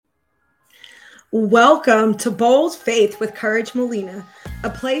Welcome to Bold Faith with Courage Molina, a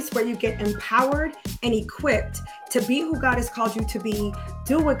place where you get empowered and equipped to be who God has called you to be,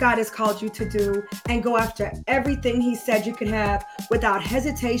 do what God has called you to do, and go after everything He said you can have without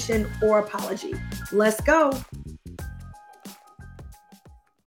hesitation or apology. Let's go.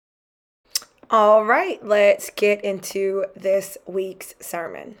 All right, let's get into this week's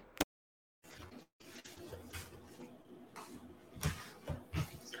sermon.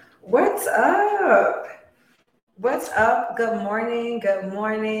 What's up? What's up? Good morning. Good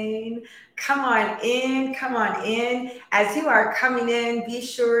morning. Come on in. Come on in. As you are coming in, be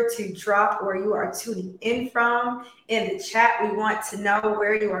sure to drop where you are tuning in from in the chat. We want to know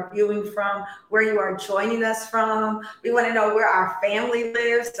where you are viewing from, where you are joining us from. We want to know where our family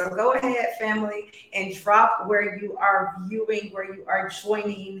lives. So go ahead, family, and drop where you are viewing, where you are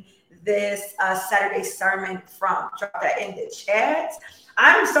joining this Saturday sermon from. Drop that in the chat.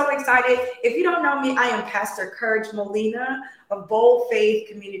 I'm so excited. If you don't know me, I am Pastor Courage Molina of Bold Faith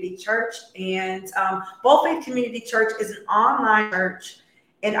Community Church. And Bold Faith Community Church is an online church.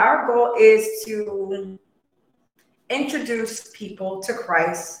 And our goal is to introduce people to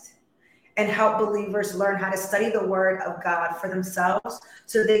Christ and help believers learn how to study the Word of God for themselves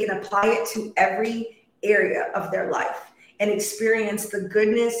so they can apply it to every area of their life and experience the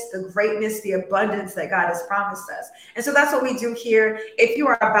goodness, the greatness, the abundance that God has promised us. And so that's what we do here. If you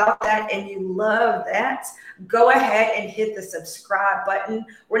are about that and you love that, go ahead and hit the subscribe button.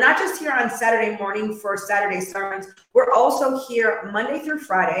 We're not just here on Saturday morning for Saturday sermons. We're also here Monday through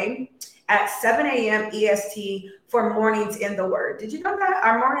Friday at 7 a.m. EST for Mornings in the Word. Did you know that?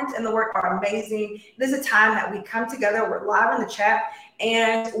 Our Mornings in the Word are amazing. This is a time that we come together. We're live in the chat,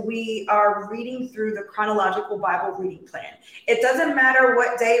 and we are reading through the chronological Bible reading plan. It doesn't matter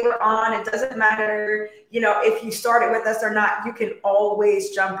what day we're on. It doesn't matter, if you started with us or not. You can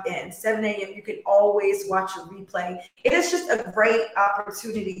always jump in. 7 a.m. You can always watch a replay. It is just a great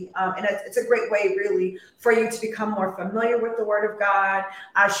opportunity, and it's a great way, really, for you to become more familiar with the Word of God.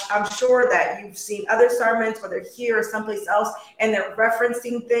 I'm sure that you've seen other sermons, whether here or someplace else, and they're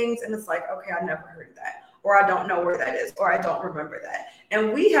referencing things, and it's like, okay, I never heard of that, or I don't know where that is, or I don't remember that.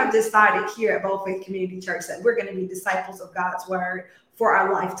 And we have decided here at Bold Faith Community Church that we're going to be disciples of God's Word for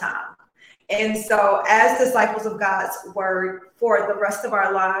our lifetime. And so as disciples of God's Word for the rest of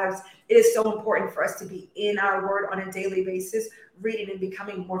our lives, it is so important for us to be in our Word on a daily basis, reading and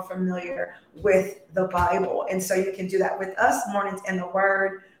becoming more familiar with the Bible. And so you can do that with us, Mornings in the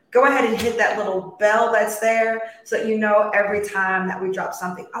Word. Go ahead and hit that little bell that's there so that you know every time that we drop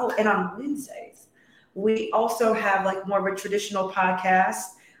something. Oh, and on Wednesdays, we also have like more of a traditional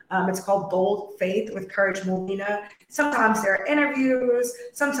podcast. It's called Bold Faith with Courage Molina. Sometimes there are interviews,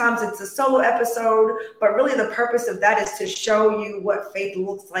 sometimes it's a solo episode, but really the purpose of that is to show you what faith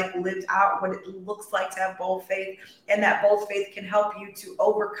looks like lived out, what it looks like to have bold faith, and that bold faith can help you to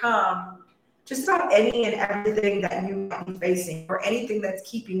overcome just about any and everything that you might be facing, or anything that's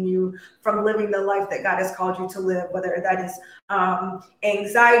keeping you from living the life that God has called you to live, whether that is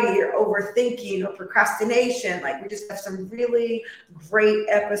anxiety or overthinking or procrastination. Like, we just have some really great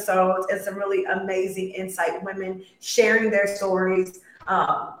episodes and some really amazing insight, women sharing their stories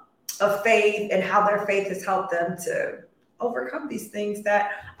of faith and how their faith has helped them to overcome these things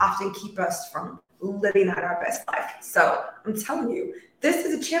that often keep us from living out our best life. So I'm telling you, this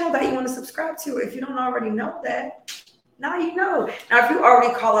is a channel that you want to subscribe to. If you don't already know that, now you know. Now, if you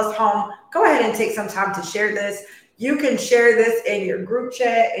already call us home, go ahead and take some time to share this. You can share this in your group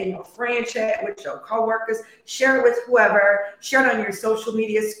chat, in your friend chat, with your coworkers. Share it with whoever. Share it on your social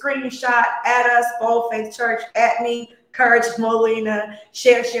media. Screenshot, add us, Bold Faith Church, at me, Courage Molina.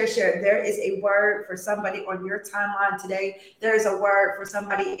 Share. There is a word for somebody on your timeline today. There is a word for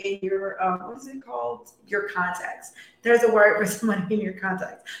somebody in your, what is it called? Your contacts. There's a word for somebody in your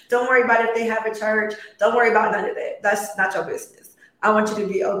contacts. Don't worry about if they have a church. Don't worry about none of that. That's not your business. I want you to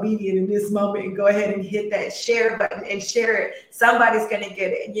be obedient in this moment and go ahead and hit that share button and share it. Somebody's going to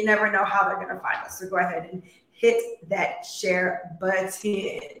get it, and you never know how they're going to find us. So go ahead and hit that share button.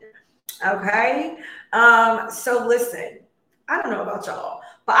 Okay. So listen, I don't know about y'all,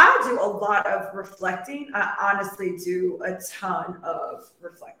 but I do a lot of reflecting. I honestly do a ton of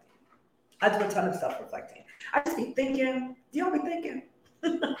reflecting. I do a ton of self-reflecting. I just be thinking. Do y'all be thinking?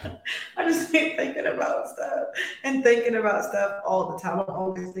 I just be thinking about stuff and thinking about stuff all the time. I'm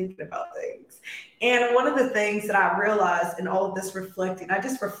always thinking about things. And one of the things that I realized in all of this reflecting, I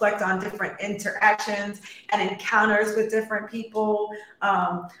just reflect on different interactions and encounters with different people.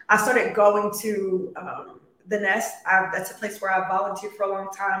 I started going to the Nest. That's a place where I volunteered for a long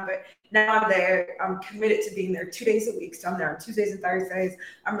time, but now I'm there. I'm committed to being there 2 days a week. So I'm there on Tuesdays and Thursdays.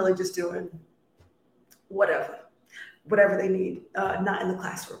 I'm really just doing whatever they need, not in the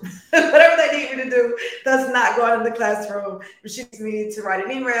classroom. Whatever they need me to do does not go on in the classroom. If she needs me to write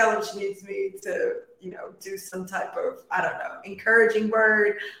an email, if she needs me to, do some type of, I don't know, encouraging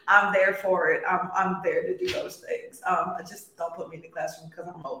word, I'm there for it. I'm there to do those things. Just don't put me in the classroom because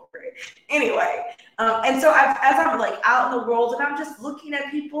I'm over it. Anyway, and so as I'm like out in the world and I'm just looking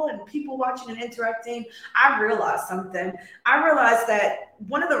at people and people watching and interacting, I realized something. I realized that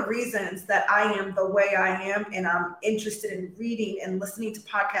one of the reasons that I am the way I am and I'm interested in reading and listening to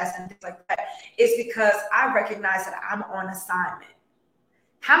podcasts and things like that is because I recognize that I'm on assignment.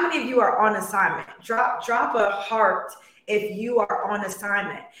 How many of you are on assignment? Drop a heart if you are on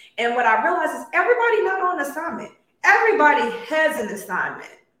assignment. And what I realize is everybody not on assignment. Everybody has an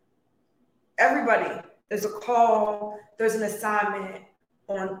assignment. Everybody. There's a call. There's an assignment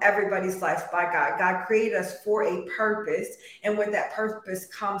on everybody's life by God. God created us for a purpose, and with that purpose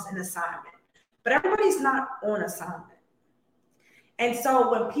comes an assignment. But everybody's not on assignment. And so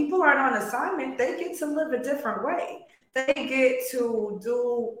when people aren't on assignment, they get to live a different way. They get to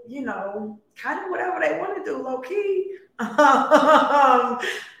do, kind of whatever they want to do, low key. I'm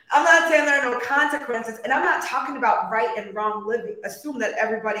not saying there are no consequences, and I'm not talking about right and wrong living. Assume that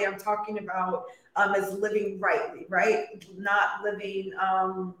everybody I'm talking about is living rightly, right? Not living,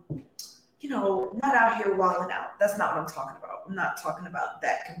 not out here wilding out. That's not what I'm talking about. I'm not talking about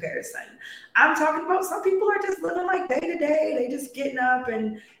that comparison. I'm talking about some people are just living like day to day. They just getting up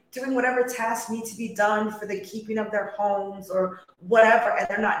and doing whatever tasks need to be done for the keeping of their homes or whatever, and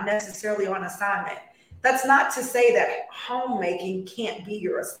they're not necessarily on assignment. That's not to say that homemaking can't be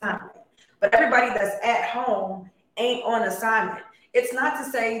your assignment, but everybody that's at home ain't on assignment. It's not to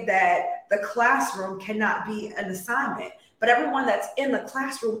say that the classroom cannot be an assignment, but everyone that's in the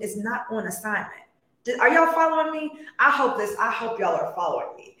classroom is not on assignment. Are y'all following me? I hope y'all are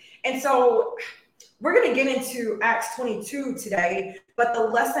following me. And so we're going to get into Acts 22 today, but the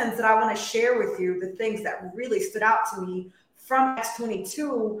lessons that I want to share with you, the things that really stood out to me from Acts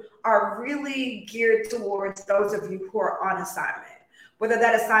 22 are really geared towards those of you who are on assignment. Whether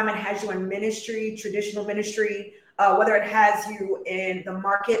that assignment has you in ministry, traditional ministry, whether it has you in the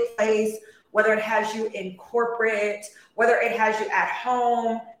marketplace, whether it has you in corporate, whether it has you at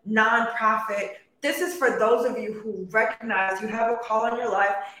home, nonprofit. This is for those of you who recognize you have a call in your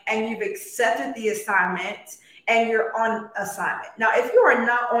life and you've accepted the assignment and you're on assignment. Now, if you are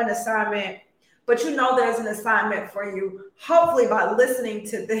not on assignment, but you know there's an assignment for you, hopefully by listening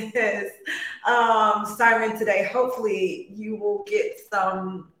to this sermon today, hopefully you will get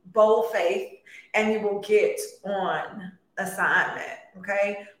some bold faith and you will get on assignment,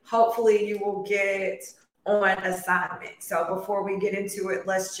 okay? Hopefully you will get on assignment. So before we get into it,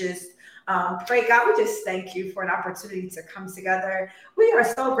 let's just pray. God, we just thank you for an opportunity to come together. We are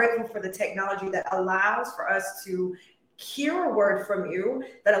so grateful for the technology that allows for us to hear a word from you,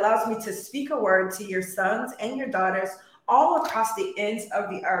 that allows me to speak a word to your sons and your daughters all across the ends of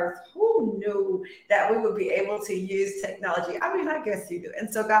the earth. Who knew that we would be able to use technology? I mean, I guess you do.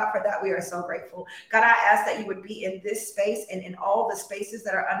 And so, God, for that, we are so grateful. God, I ask that you would be in this space and in all the spaces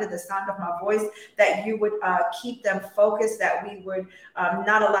that are under the sound of my voice, that you would keep them focused, that we would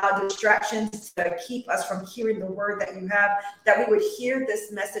not allow distractions to keep us from hearing the word that you have, that we would hear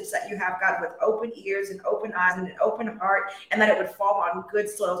this message that you have, God, with open ears and open eyes and an open heart, and that it would fall on good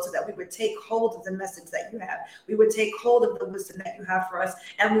soil so that we would take hold of the message that you have. We would take hold of the wisdom that you have for us,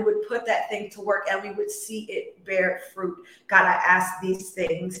 and we would put that thing to work and we would see it bear fruit. God, I ask these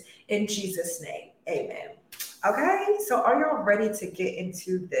things in Jesus' name. Amen. Okay, so are y'all ready to get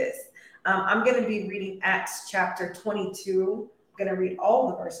into this? I'm going to be reading Acts chapter 22. I'm going to read all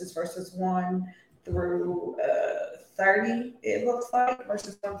the verses 1 through 30, it looks like,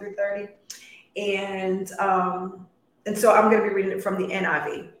 verses 1 through 30. And so I'm going to be reading it from the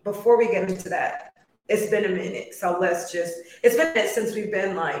NIV. Before we get into that, it's been a minute, so it's been a minute since we've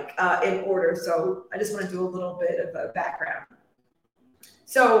been in order, so I just want to do a little bit of a background.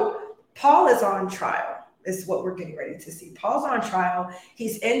 So Paul is on trial. This is what we're getting ready to see. Paul's on trial.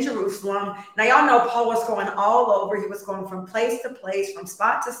 He's in Jerusalem. Now, y'all know Paul was going all over. He was going from place to place, from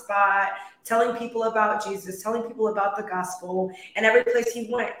spot to spot, telling people about Jesus, telling people about the gospel. And every place he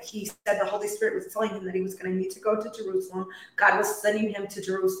went, he said the Holy Spirit was telling him that he was going to need to go to Jerusalem. God was sending him to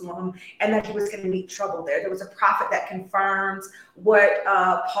Jerusalem, and that he was going to meet trouble there. There was a prophet that confirms what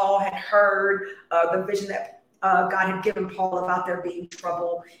Paul had heard, the vision that God had given Paul about there being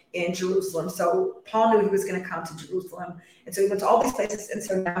trouble in Jerusalem. So Paul knew he was going to come to Jerusalem. And so he went to all these places. And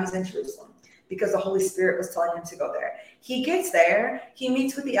so now he's in Jerusalem because the Holy Spirit was telling him to go there. He gets there. He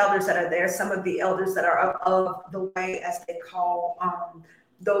meets with the elders that are there. Some of the elders that are of the way, as they call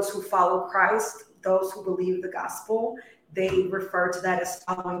those who follow Christ. those who believe the gospel, they refer to that as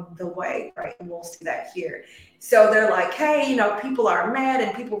following the way, right? And we'll see that here. So they're like, hey, people are mad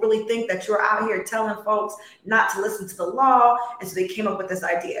and people really think that you're out here telling folks not to listen to the law. And so they came up with this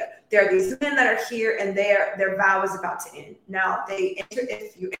idea. There are these men that are here and their vow is about to end. Now,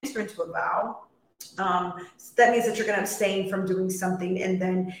 if you enter into a vow, that means that you're going to abstain from doing something. And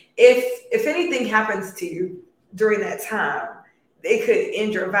then if anything happens to you during that time, they could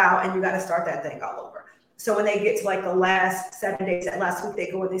end your vow and you got to start that thing all over. So when they get to like the last 7 days, that last week,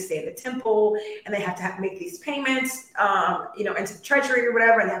 they go and they stay in the temple and they have to make these payments, into the treasury or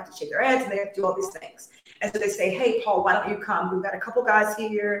whatever, and they have to shake their heads and they have to do all these things. And so they say, hey, Paul, why don't you come? We've got a couple guys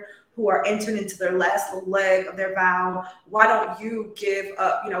here who are entering into their last little leg of their vow. Why don't you give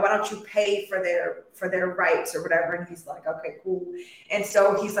up, why don't you pay for their rights or whatever? And he's like, okay, cool. And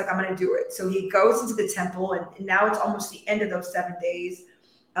so he's like, I'm going to do it. So he goes into the temple, and now it's almost the end of those 7 days.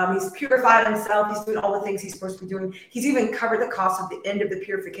 He's purified himself. He's doing all the things he's supposed to be doing. He's even covered the cost of the end of the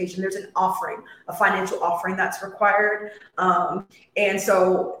purification. There's an offering, a financial offering that's required. And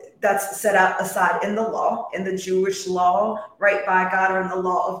so that's set out aside in the law, in the Jewish law, right by God, or in the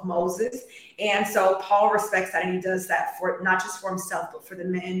law of Moses. And so Paul respects that, and he does that for not just for himself, but for the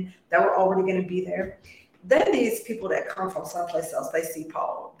men that were already going to be there. Then these people that come from someplace else, they see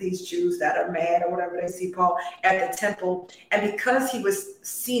Paul, these Jews that are mad or whatever, they see Paul at the temple. And because he was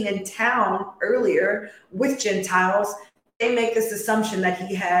seen in town earlier with Gentiles, they make this assumption that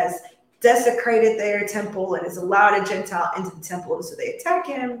he has desecrated their temple and is allowed a Gentile into the temple. And so they attack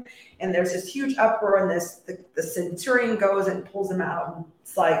him, and there's this huge uproar, and the centurion goes and pulls him out. And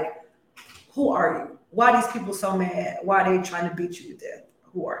it's like, who are you? Why are these people so mad? Why are they trying to beat you to death?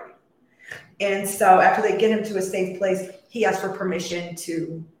 Who are you? And so after they get him to a safe place, he asks for permission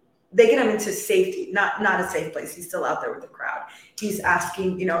they get him into safety, not a safe place. He's still out there with the crowd. He's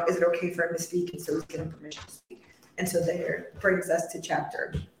asking, is it okay for him to speak? And so he's getting permission to speak. And so there brings us to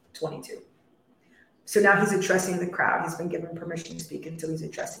chapter 22. So now he's addressing the crowd. He's been given permission to speak, and so he's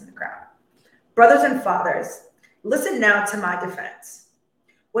addressing the crowd. Brothers and fathers, listen now to my defense.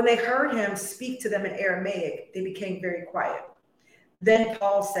 When they heard him speak to them in Aramaic, they became very quiet. Then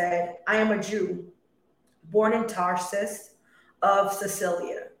Paul said, I am a Jew, born in Tarsus of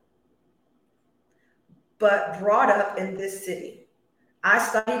Cilicia, but brought up in this city. I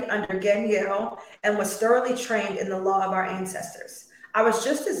studied under Gamaliel and was thoroughly trained in the law of our ancestors. I was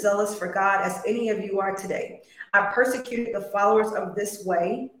just as zealous for God as any of you are today. I persecuted the followers of this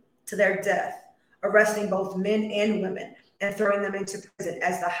way to their death, arresting both men and women and throwing them into prison,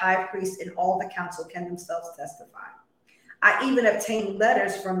 as the high priest and all the council can themselves testify. I even obtained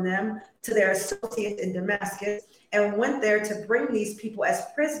letters from them to their associates in Damascus and went there to bring these people as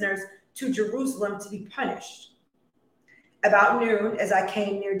prisoners to Jerusalem to be punished. About noon, as I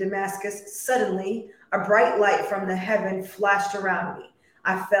came near Damascus, suddenly a bright light from the heaven flashed around me.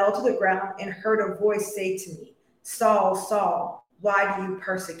 I fell to the ground and heard a voice say to me, Saul, Saul, why do you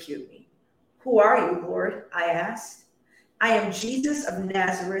persecute me? Who are you, Lord? I asked. I am Jesus of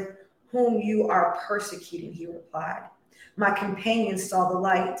Nazareth, whom you are persecuting, he replied. My companions saw the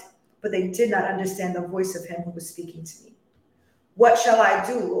light, but they did not understand the voice of him who was speaking to me. What shall I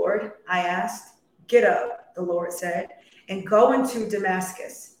do, Lord? I asked. Get up, the Lord said, and go into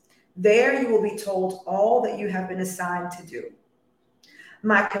Damascus. There you will be told all that you have been assigned to do.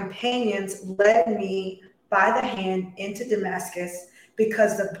 My companions led me by the hand into Damascus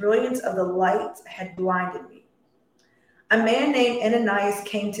because the brilliance of the light had blinded me. A man named Ananias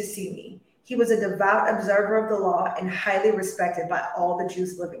came to see me. He was a devout observer of the law and highly respected by all the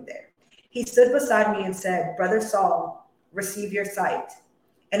Jews living there. He stood beside me and said, Brother Saul, receive your sight.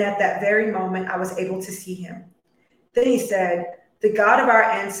 And at that very moment, I was able to see him. Then he said, the God of our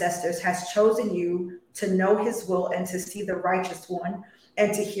ancestors has chosen you to know his will and to see the righteous one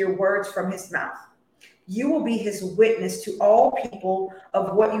and to hear words from his mouth. You will be his witness to all people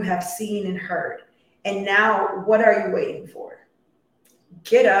of what you have seen and heard. And now, what are you waiting for?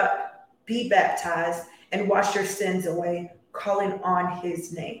 Get up. Be baptized and wash your sins away, calling on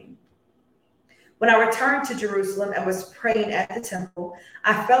his name. When I returned to Jerusalem and was praying at the temple,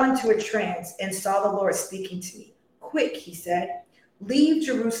 I fell into a trance and saw the Lord speaking to me. Quick, he said, leave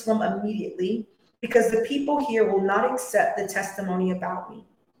Jerusalem immediately, because the people here will not accept the testimony about me.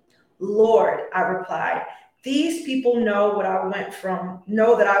 Lord, I replied, these people know that I went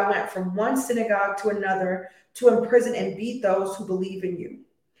from one synagogue to another to imprison and beat those who believe in you.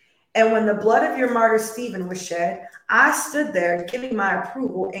 And when the blood of your martyr Stephen was shed, I stood there giving my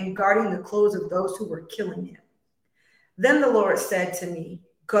approval and guarding the clothes of those who were killing him. Then the Lord said to me,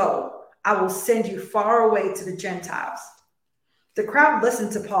 go, I will send you far away to the Gentiles. The crowd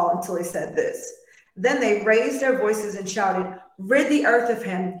listened to Paul until he said this. Then they raised their voices and shouted, "Rid the earth of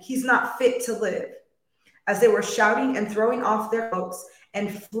him. He's not fit to live." As they were shouting and throwing off their cloaks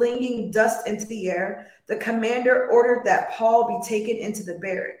and flinging dust into the air, the commander ordered that Paul be taken into the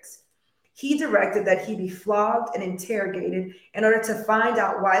barracks. He directed that he be flogged and interrogated in order to find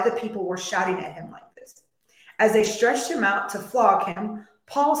out why the people were shouting at him like this. As they stretched him out to flog him,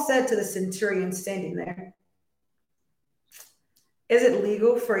 Paul said to the centurion standing there, "Is it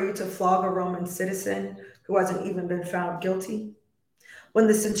legal for you to flog a Roman citizen who hasn't even been found guilty?" When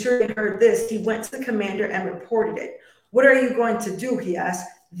the centurion heard this, he went to the commander and reported it. "What are you going to do?" he asked.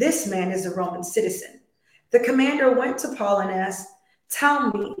 "This man is a Roman citizen." The commander went to Paul and asked, "Tell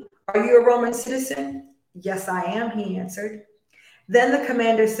me, are you a Roman citizen?" "Yes, I am," he answered. Then the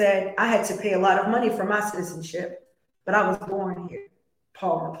commander said, "I had to pay a lot of money for my citizenship, but I was born here,"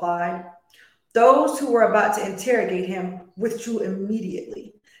 Paul replied. Those who were about to interrogate him withdrew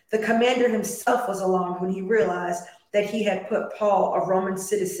immediately. The commander himself was alarmed when he realized that he had put Paul, a Roman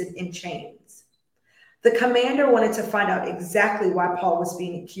citizen, in chains. The commander wanted to find out exactly why Paul was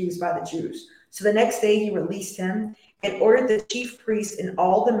being accused by the Jews. So the next day he released him and ordered the chief priests and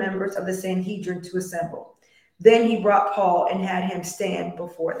all the members of the Sanhedrin to assemble. Then he brought Paul and had him stand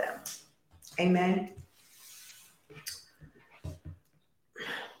before them. Amen.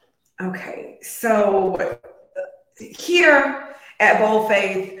 Okay, so here at Bold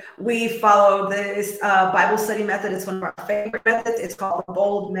Faith, we follow this Bible study method. It's one of our favorite methods. It's called the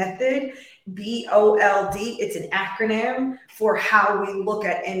BOLD method, BOLD. It's an acronym for how we look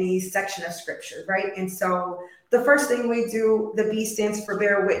at any section of scripture, right? And so the first thing we do, the B stands for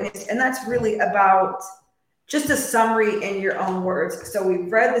bear witness, and that's really about just a summary in your own words. So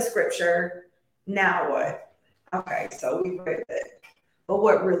we've read the scripture. Now what? Okay, so we read it. But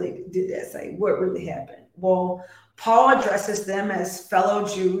what really did that say? What really happened? Well, Paul addresses them as fellow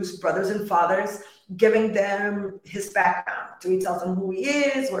Jews, brothers and fathers, giving them his background. So he tells them who he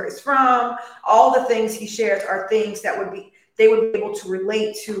is, where he's from. All the things he shares are things that they would be able to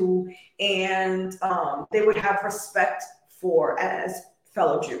relate to, and they would have respect for as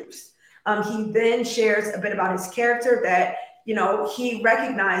fellow Jews. He then shares a bit about his character that, he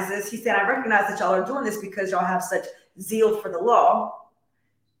recognizes. He said, "I recognize that y'all are doing this because y'all have such zeal for the law.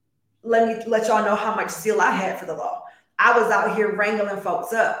 Let me let y'all know how much zeal I had for the law. I was out here wrangling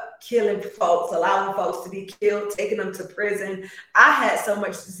folks up, killing folks, allowing folks to be killed, taking them to prison. I had so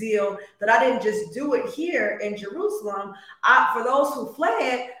much zeal that I didn't just do it here in Jerusalem. For those who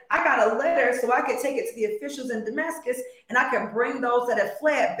fled, I got a letter so I could take it to the officials in Damascus, and I could bring those that had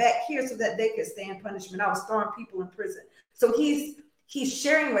fled back here so that they could stand punishment. I was throwing people in prison." So he's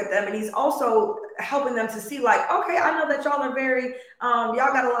sharing with them, and he's also helping them to see, like, okay, I know that y'all are very, y'all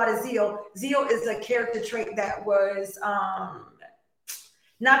got a lot of zeal. Zeal is a character trait that was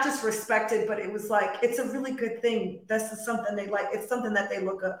not just respected, but it was like, it's a really good thing. That's something they like. It's something that they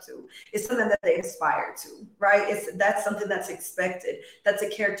look up to. It's something that they aspire to, right? That's something that's expected. That's a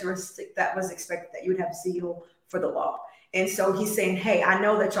characteristic that was expected, that you would have zeal for the law. And so he's saying, hey, I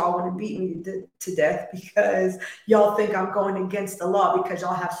know that y'all want to beat me to death because y'all think I'm going against the law because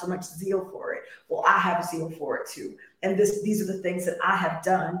y'all have so much zeal for it. Well, I have zeal for it too. And these are the things that I have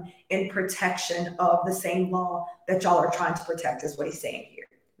done in protection of the same law that y'all are trying to protect, is what he's saying here,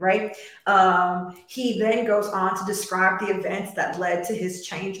 right? He then goes on to describe the events that led to his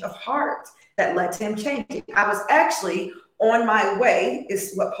change of heart, that led to him changing. I was actually on my way,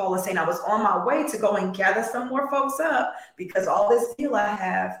 is what Paul is saying. I was on my way to go and gather some more folks up because all this zeal I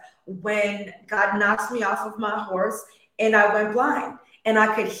have, when God knocks me off of my horse and I went blind, and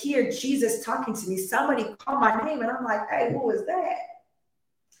I could hear Jesus talking to me. Somebody called my name, and I'm like, hey, who is that?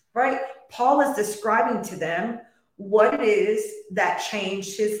 Right? Paul is describing to them what it is that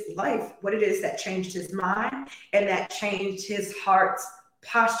changed his life, what it is that changed his mind, and that changed his heart's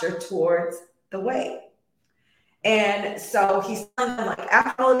posture towards the way. And so he's telling them, like,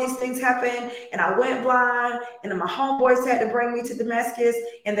 after all of these things happened, and I went blind, and then my homeboys had to bring me to Damascus.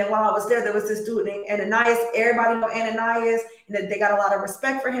 And then while I was there was this dude named Ananias. Everybody know Ananias, and that they got a lot of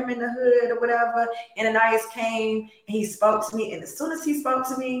respect for him in the hood or whatever. Ananias came and he spoke to me. And as soon as he spoke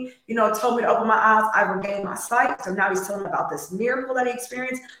to me, told me to open my eyes, I regained my sight. So now he's telling me about this miracle that he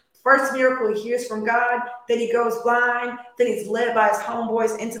experienced. First miracle, he hears from God, then he goes blind, then he's led by his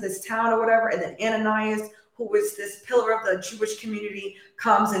homeboys into this town or whatever. And then Ananias, who is this pillar of the Jewish community,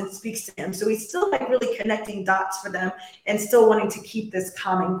 comes and speaks to him. So he's still like really connecting dots for them and still wanting to keep this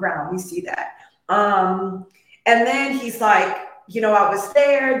common ground. We see that. And then he's like, I was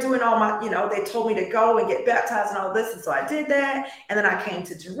there doing all my, they told me to go and get baptized and all this. And so I did that. And then I came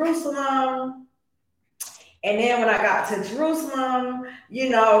to Jerusalem. And then when I got to Jerusalem,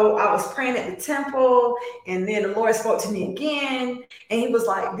 I was praying at the temple, and then the Lord spoke to me again, and he was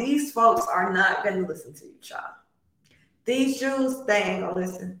like, these folks are not going to listen to you, child. These Jews, they ain't going to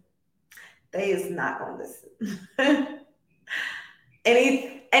listen. They is not going to listen.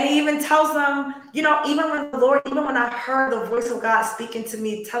 And he even tells them, even when I heard the voice of God speaking to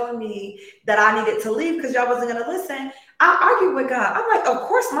me, telling me that I needed to leave because y'all wasn't gonna listen, I argued with God. I'm like, of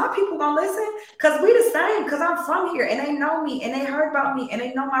course my people gonna listen, because we the same, because I'm from here and they know me and they heard about me and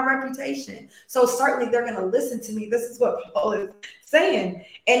they know my reputation. So certainly they're gonna listen to me. This is what Paul is saying.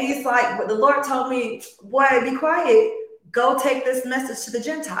 And he's like, but the Lord told me, boy, be quiet. Go take this message to the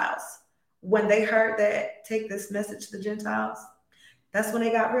Gentiles. When they heard that, take this message to the Gentiles, that's when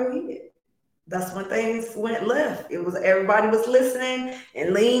they got real heated. That's when things went left. It was everybody was listening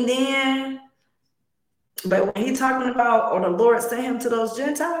and leaned in. But when he talking about, or the Lord sent him to those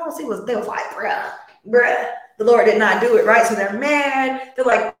Gentiles, they was like, bruh, the Lord did not do it, right? So they're mad. They're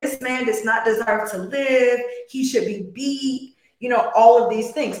like, this man does not deserve to live. He should be beat. All of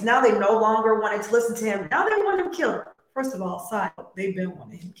these things. Now they no longer wanted to listen to him. Now they want him killed. First of all, side note, they've been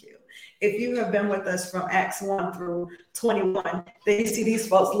wanting him killed. If you have been with us from Acts 1 through 21, then you see these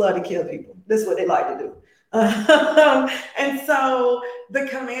folks love to kill people. This is what they like to do. And so the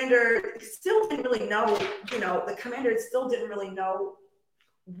commander still didn't really know,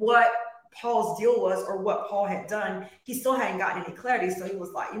 what Paul's deal was or what Paul had done. He still hadn't gotten any clarity. So he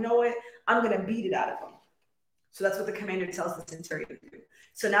was like, you know what? I'm going to beat it out of him. So that's what the commander tells the centurion to do.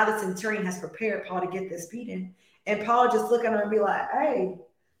 So now the centurion has prepared Paul to get this beating. And Paul just look at him and be like, hey,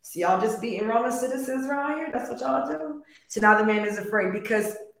 see y'all just beating Roman citizens around here? That's what y'all do? So now the man is afraid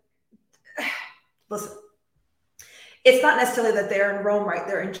because, listen, it's not necessarily that they're in Rome, right?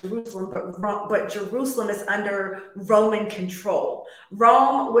 They're in Jerusalem, but Jerusalem is under Roman control.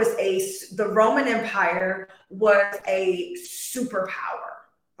 The Roman Empire was a superpower,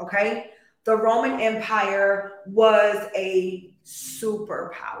 okay? The Roman Empire was a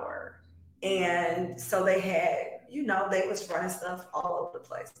superpower. And so they had, they was running stuff all over the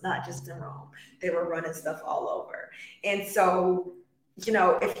place, not just in Rome. They were running stuff all over. And so,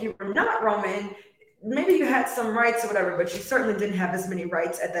 if you were not Roman, maybe you had some rights or whatever, but you certainly didn't have as many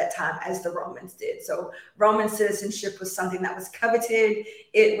rights at that time as the Romans did. So Roman citizenship was something that was coveted.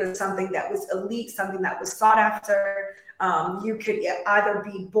 It was something that was elite, something that was sought after. You could either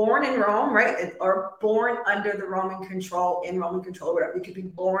be born in Rome, right, or born under the Roman control, whatever. You could be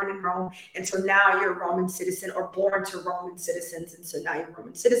born in Rome, and so now you're a Roman citizen, or born to Roman citizens, and so now you're a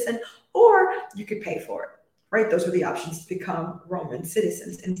Roman citizen, or you could pay for it, right? Those were the options to become Roman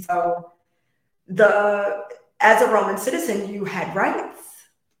citizens. And so as a Roman citizen, you had rights,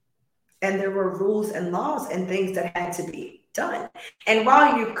 and there were rules and laws and things that had to be done. And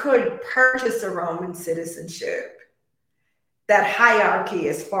while you could purchase a Roman citizenship, that hierarchy,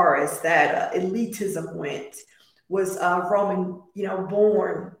 as far as that elitism went, was a Roman,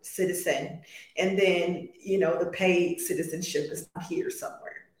 born citizen, and then the paid citizenship is here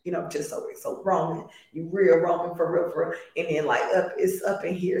somewhere, just so Roman, you real Roman for real, and then it's up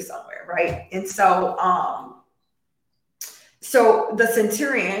in here somewhere, right? And so so the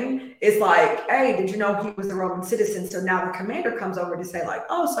centurion is like, hey, did you know he was a Roman citizen? So now the commander comes over to say like,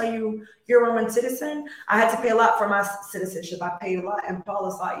 oh, so you're a Roman citizen? I had to pay a lot for my citizenship. I paid a lot. And Paul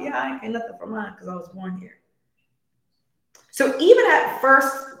is like, yeah, I ain't pay nothing for mine because I was born here. So even at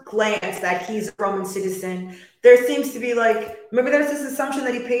first glance that he's a Roman citizen, there seems to be maybe there's this assumption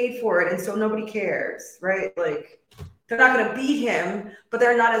that he paid for it, and so nobody cares, right? Like, they're not going to beat him, but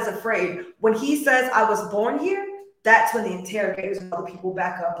they're not as afraid. When he says, I was born here, that's when the interrogators and other people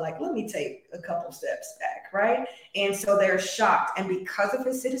back up, like, let me take a couple steps back, right? And so they're shocked. And because of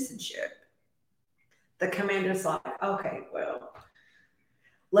his citizenship, the commander's like, okay, well,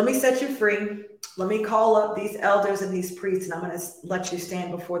 let me set you free. Let me call up these elders and these priests, and I'm going to let you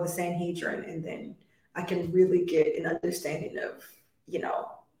stand before the Sanhedrin, and then I can really get an understanding of,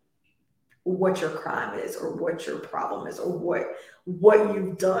 what your crime is, or what your problem is, or what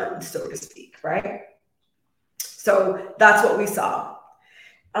you've done, so to speak, right? So that's what we saw.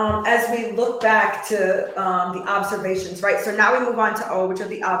 As we look back to the observations, right? So now we move on to which are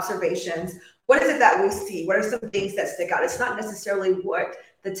the observations. What is it that we see? What are some things that stick out? It's not necessarily what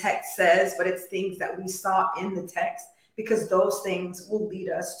the text says, but it's things that we saw in the text, because those things will lead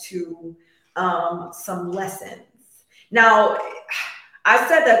us to some lessons. Now, I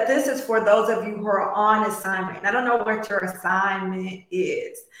said that this is for those of you who are on assignment. And I don't know what your assignment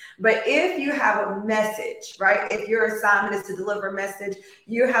is, but if you have a message, right? If your assignment is to deliver a message,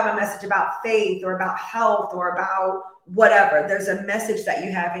 you have a message about faith or about health or about whatever. There's a message that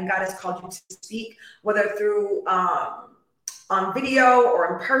you have and God has called you to speak, whether through on video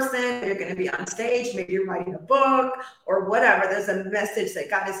or in person. You're going to be on stage, maybe you're writing a book or whatever. There's a message that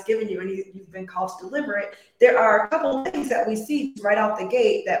God has given you and you've been called to deliver it. There are a couple of things that we see right out the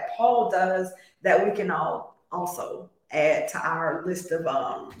gate that Paul does that we can all also add to our list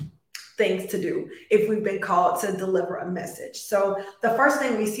of things to do if we've been called to deliver a message. So the first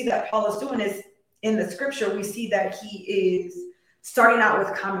thing we see that Paul is doing is, in the scripture, we see that he is starting out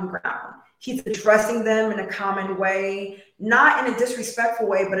with common ground. He's addressing them in a common way, not in a disrespectful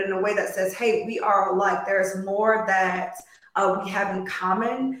way, but in a way that says, hey, we are alike. There's more that we have in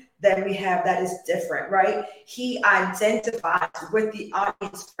common than we have that is different, right? He identifies with the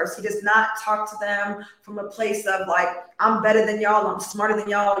audience first. He does not talk to them from a place of like, I'm better than y'all, I'm smarter than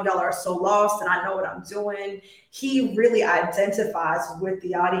y'all, y'all are so lost and I know what I'm doing. He really identifies with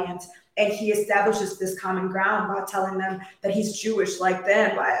the audience. And he establishes this common ground by telling them that he's Jewish like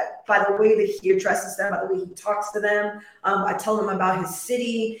them, by the way that he addresses them, by the way he talks to them, by telling them about his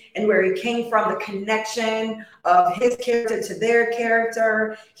city and where he came from, the connection of his character to their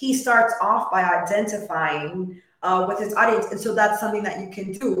character. He starts off by identifying with his audience. And so that's something that you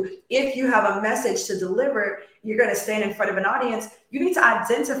can do. If you have a message to deliver, you're going to stand in front of an audience. You need to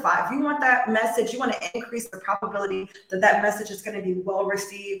identify. If you want that message, you want to increase the probability that that message is going to be well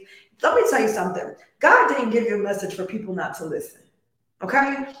received. Let me tell you something. God didn't give you a message for people not to listen.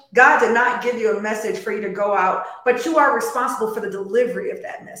 Okay? God did not give you a message for you to go out, but you are responsible for the delivery of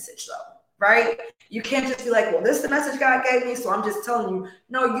that message, though. Right? You can't just be like, well, this is the message God gave me, so I'm just telling you.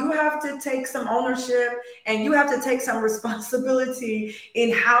 No, you have to take some ownership and you have to take some responsibility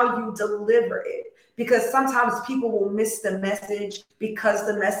in how you deliver it. Because sometimes people will miss the message because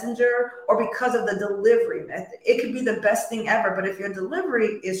the messenger or because of the delivery method. It could be the best thing ever, but if your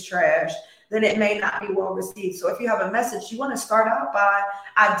delivery is trash, then it may not be well received. So if you have a message, you want to start out by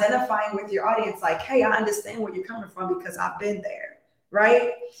identifying with your audience like, hey, I understand where you're coming from because I've been there,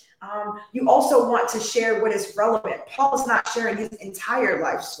 right? You also want to share what is relevant. Paul's not sharing his entire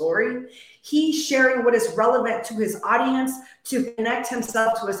life story. He's sharing what is relevant to his audience to connect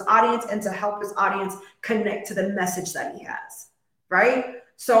himself to his audience and to help his audience connect to the message that he has, right?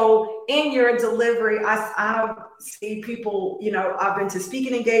 So in your delivery, I see people, I've been to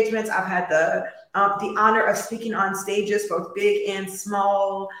speaking engagements. I've had the honor of speaking on stages, both big and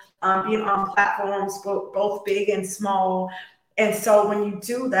small, being on platforms, both big and small. And so when you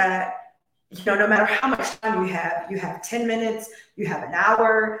do that, no matter how much time you have 10 minutes, you have an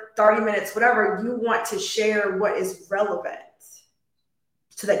hour, 30 minutes, whatever, you want to share what is relevant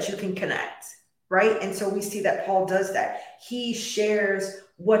so that you can connect, right? And so we see that Paul does that. He shares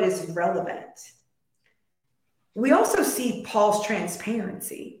what is relevant. We also see Paul's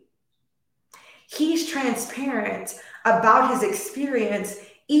transparency. He's transparent about his experience,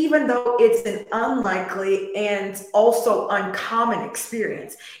 even though it's an unlikely and also uncommon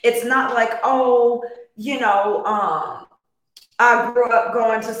experience. It's not like, I grew up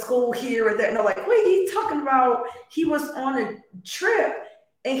going to school here or there. No, like, wait, he's talking about he was on a trip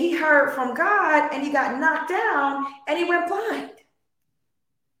and he heard from God and he got knocked down and he went blind.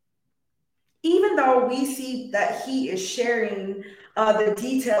 Even though we see that he is sharing the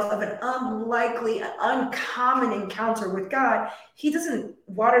details of an unlikely, uncommon encounter with God, he doesn't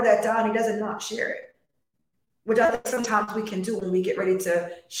water that down. He doesn't not share it, which I think sometimes we can do when we get ready to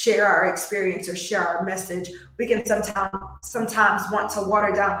share our experience or share our message. We can sometimes want to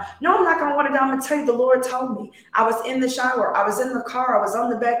water down. No, I'm not going to water down. I'm going to tell you, the Lord told me. I was in the shower. I was in the car. I was on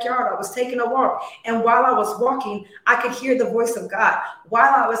the backyard. I was taking a walk. And while I was walking, I could hear the voice of God.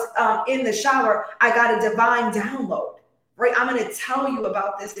 While I was in the shower, I got a divine download, right? I'm going to tell you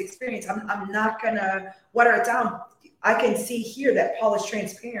about this experience. I'm not going to water it down. I can see here that Paul is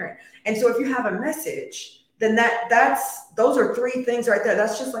transparent. And so if you have a message, then those are three things right there.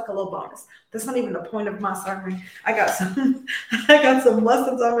 That's just like a little bonus. That's not even the point of my sermon. I got some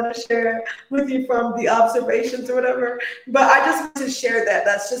lessons I'm going to share with you from the observations or whatever. But I just want to share that.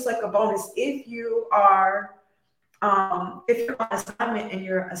 That's just like a bonus. If you're on assignment and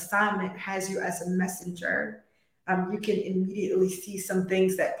your assignment has you as a messenger, you can immediately see some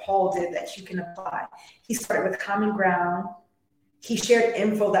things that Paul did that you can apply. He started with common ground. He shared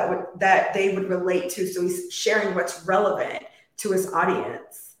info that they would relate to. So he's sharing what's relevant to his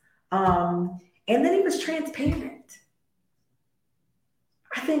audience. And then he was transparent.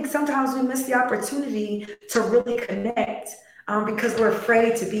 I think sometimes we miss the opportunity to really connect because we're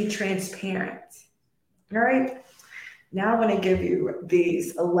afraid to be transparent. All right. Now I'm going to give you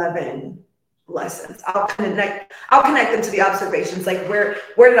these 11 lessons. I'll connect them to the observations. Like where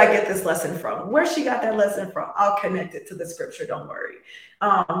did I get this lesson from? Where she got that lesson from? I'll connect it to the scripture. Don't worry.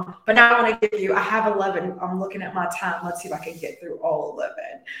 But now I want to give you, I have 11. I'm looking at my time. Let's see if I can get through all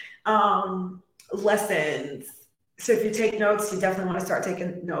 11 lessons. So if you take notes, you definitely want to start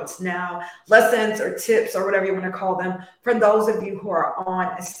taking notes now. Lessons or tips or whatever you want to call them for those of you who are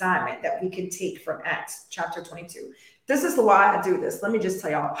on assignment that we can take from Acts chapter 22. This is why I do this. Let me just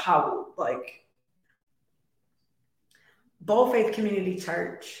tell y'all how, like, Bold Faith Community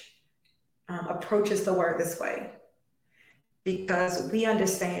Church approaches the word this way, because we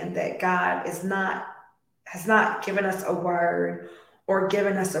understand that God has not given us a word or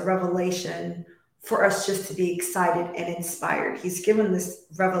given us a revelation for us just to be excited and inspired. He's given this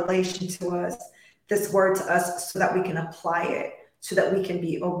revelation to us, this word to us, so that we can apply it, so that we can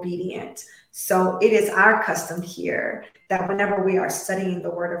be obedient. So it is our custom here that whenever we are studying the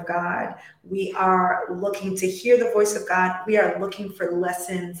word of God, we are looking to hear the voice of God. We are looking for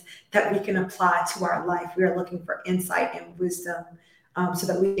lessons that we can apply to our life. We are looking for insight and wisdom so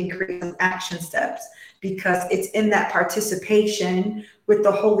that we can create some action steps, because it's in that participation with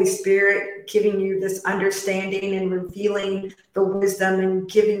the Holy Spirit giving you this understanding and revealing the wisdom and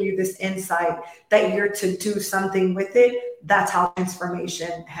giving you this insight that you're to do something with it. That's how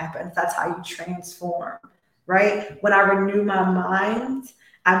transformation happens. That's how you transform, right? When I renew my mind,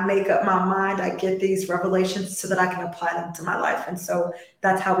 I make up my mind, I get these revelations so that I can apply them to my life. And so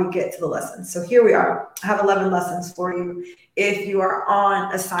that's how we get to the lessons. So here we are. I have 11 lessons for you if you are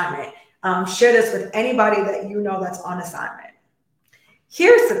on assignment. Share this with anybody that you know that's on assignment.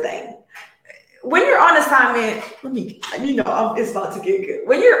 Here's the thing. When you're on assignment, it's about to get good.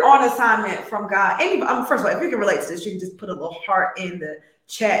 When you're on assignment from God, first of all, if you can relate to this, you can just put a little heart in the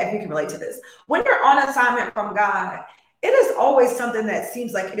chat if you can relate to this. When you're on assignment from God, it is always something that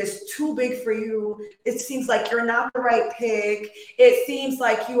seems like it is too big for you. It seems like you're not the right pick. It seems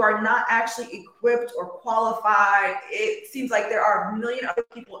like you are not actually equipped or qualified. It seems like there are a million other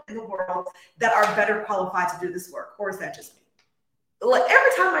people in the world that are better qualified to do this work. Or is that just me? Like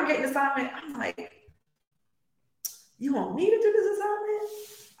every time I get an assignment, I'm like, you want me to do this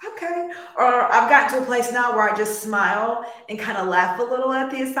assignment? Okay. Or I've gotten to a place now where I just smile and kind of laugh a little at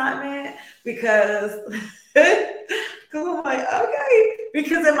the assignment because I'm like, okay.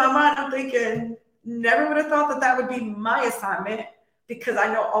 Because in my mind, I'm thinking, never would have thought that would be my assignment, because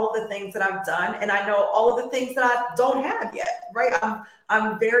I know all the things that I've done and I know all of the things that I don't have yet, right?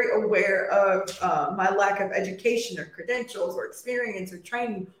 I'm very aware of my lack of education or credentials or experience or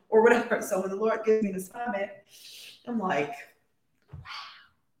training or whatever. So when the Lord gives me an assignment, I'm like,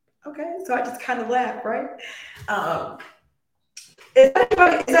 wow, okay. So I just kind of laugh, right? Is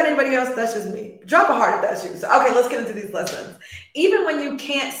that anybody else? That's just me. Drop a heart if that's you. So, okay, let's get into these lessons. Even when you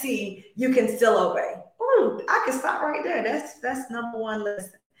can't see, you can still obey. Ooh, I can stop right there. That's number one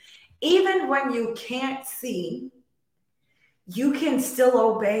lesson. Even when you can't see, you can still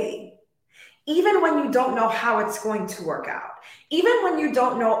obey. Even when you don't know how it's going to work out. Even when you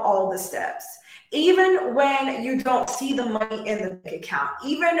don't know all the steps. Even when you don't see the money in the bank account,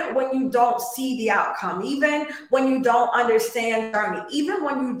 even when you don't see the outcome, even when you don't understand journey, even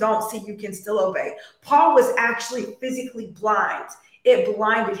when you don't see, you can still obey. Paul was actually physically blind. It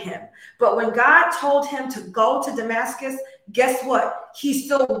blinded him. But when God told him to go to Damascus, guess what? He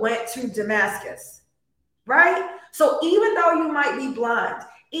still went to Damascus, right? So even though you might be blind,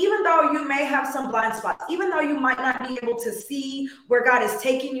 even though you may have some blind spots, even though you might not be able to see where God is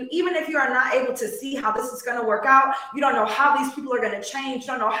taking you, even if you are not able to see how this is going to work out, you don't know how these people are going to change. You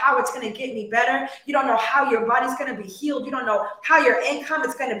don't know how it's going to get me better. You don't know how your body's going to be healed. You don't know how your income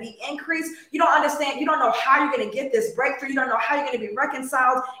is going to be increased. You don't understand. You don't know how you're going to get this breakthrough. You don't know how you're going to be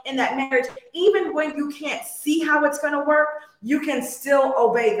reconciled in that marriage. Even when you can't see how it's going to work, you can still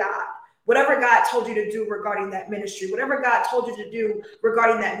obey God. Whatever God told you to do regarding that ministry, whatever God told you to do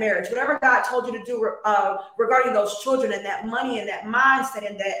regarding that marriage, whatever God told you to do regarding those children and that money and that mindset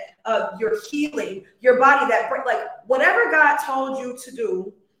and that your healing, your body, like whatever God told you to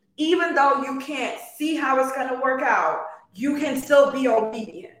do, even though you can't see how it's going to work out, you can still be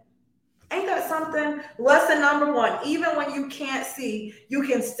obedient. Ain't that something? Lesson number one, even when you can't see, you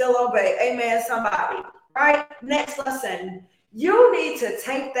can still obey. Amen, somebody. Right? Next lesson. You need to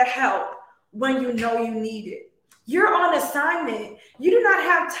take the help when you know you need it. You're on assignment. You do not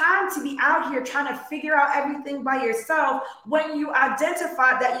have time to be out here trying to figure out everything by yourself when you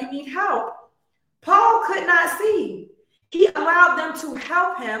identify that you need help. Paul could not see. He allowed them to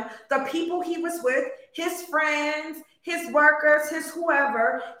help him, the people he was with, his friends, his workers, his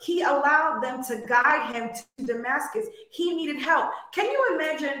whoever, he allowed them to guide him to Damascus. He needed help. Can you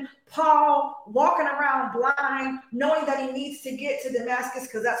imagine Paul walking around blind, knowing that he needs to get to Damascus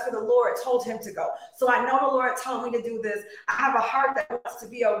because that's where the Lord told him to go? So I know the Lord told me to do this. I have a heart that wants to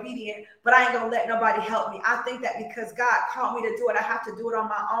be obedient, but I ain't going to let nobody help me. I think that because God called me to do it, I have to do it on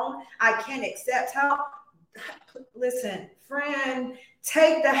my own. I can't accept help. Listen, friend,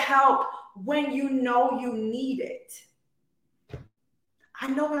 take the help when you know you need it. I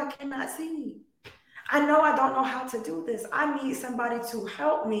know I cannot see. I know I don't know how to do this. I need somebody to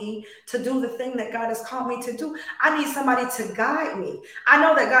help me to do the thing that God has called me to do. I need somebody to guide me. I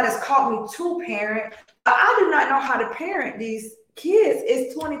know that God has called me to parent, but I do not know how to parent these kids.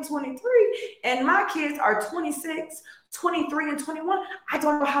 It's 2023 and my kids are 26, 23, and 21. I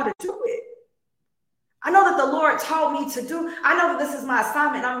don't know how to do it. I know that the Lord told me to do. I know that this is my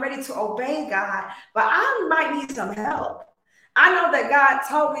assignment. I'm ready to obey God, but I might need some help. I know that God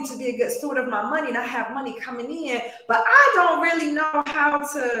told me to be a good steward of my money and I have money coming in, but I don't really know how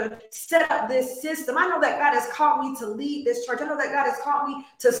to set up this system. I know that God has called me to lead this church. I know that God has called me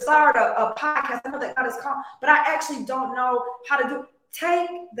to start a podcast. I know that God has called, but I actually don't know how to do. Take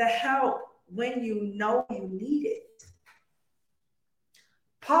the help when you know you need it.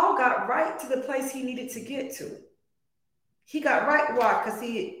 Paul got right to the place he needed to get to. He got right. Why? Because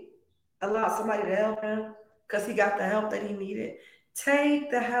he allowed somebody to help him. Because he got the help that he needed. Take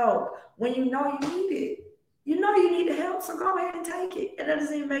the help when you know you need it. You know you need the help, so go ahead and take it. It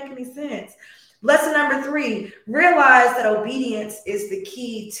doesn't even make any sense. Lesson number 3, realize that obedience is the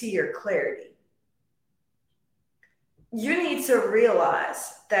key to your clarity. You need to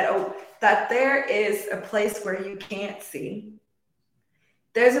realize that there is a place where you can't see.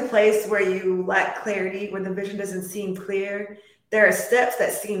 There's a place where you lack clarity, where the vision doesn't seem clear. There are steps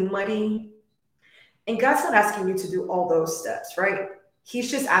that seem muddy. And God's not asking you to do all those steps, right?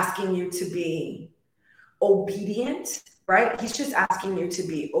 He's just asking you to be obedient, right? He's just asking you to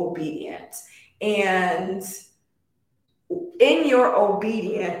be obedient. And in your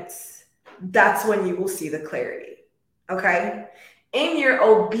obedience, that's when you will see the clarity, okay? In your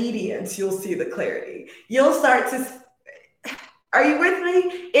obedience, you'll see the clarity. You'll start to, are you with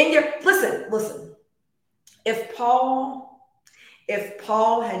me? Listen. If Paul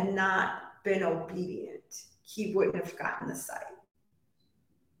had not been obedient, he wouldn't have gotten the sight.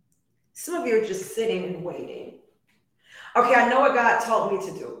 Some of you are just sitting and waiting. Okay, I know what God told me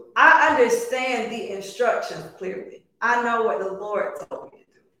to do. I understand the instructions clearly. I know what the Lord told me to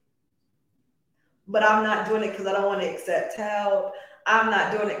do. But I'm not doing it because I don't want to accept help. I'm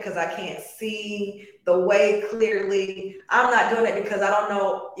not doing it because I can't see the way clearly. I'm not doing it because I don't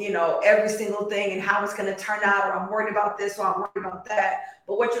know, every single thing and how it's going to turn out, or I'm worried about this or I'm worried about that.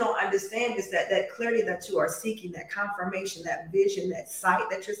 But what you don't understand is that clarity that you are seeking, that confirmation, that vision, that sight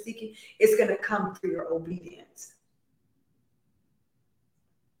that you're seeking, is going to come through your obedience.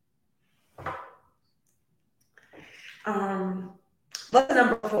 Lesson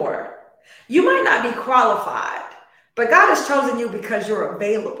number 4. You might not be qualified, but God has chosen you because you're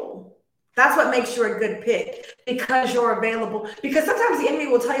available. That's what makes you a good pick, because you're available. Because sometimes the enemy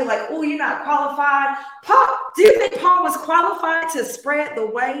will tell you, like, oh, you're not qualified. Paul, do you think Paul was qualified to spread the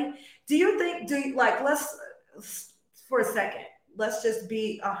way? Let's, for a second, let's just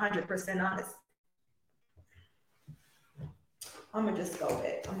be 100% honest. I'm going to just go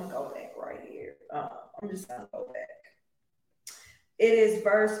back. I'm going to go back right here. I'm just going to go back. It is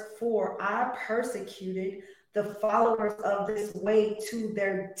verse 4. I persecuted the followers of this way to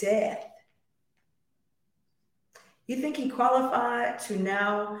their death. You think he qualified to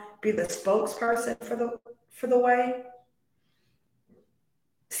now be the spokesperson for the way?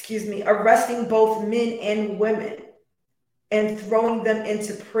 Arresting both men and women and throwing them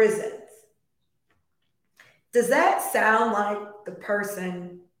into prisons. Does that sound like the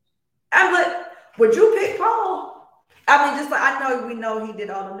person? Would you pick Paul? We know he did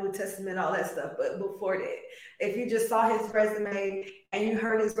all the New Testament, all that stuff, but before that, if you just saw his resume and you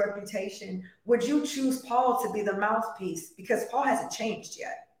heard his reputation, would you choose Paul to be the mouthpiece? Because Paul hasn't changed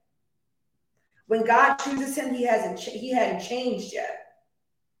yet. When God chooses him, he hadn't changed yet.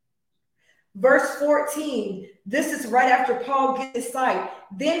 Verse 14, this is right after Paul gets his sight.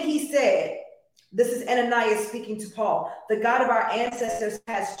 Then he said, this is Ananias speaking to Paul, the God of our ancestors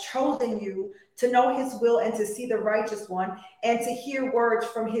has chosen you to know his will and to see the righteous one and to hear words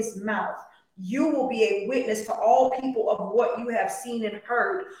from his mouth. You will be a witness to all people of what you have seen and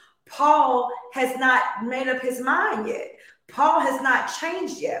heard. Paul has not made up his mind yet. Paul has not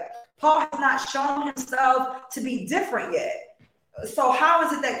changed yet. Paul has not shown himself to be different yet. So how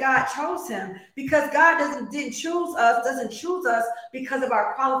is it that God chose him? Because God doesn't choose us because of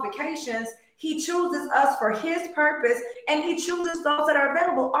our qualifications. He chooses us for his purpose, and he chooses those that are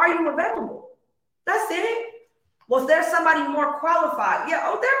available. Are you available? That's it. Was there somebody more qualified? Yeah,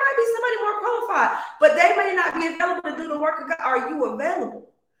 oh, there might be somebody more qualified, but they may not be available to do the work of God. Are you available?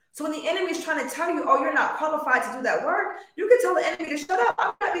 So when the enemy is trying to tell you, oh, you're not qualified to do that work, you can tell the enemy to shut up.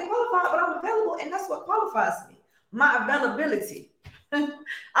 I might be qualified, but I'm available, and that's what qualifies me. My availability.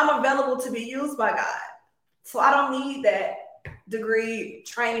 I'm available to be used by God. So I don't need that degree,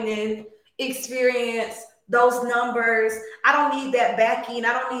 training, experience, those numbers. I don't need that backing.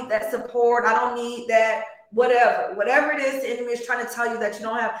 I don't need that support. I don't need that whatever it is the enemy is trying to tell you that you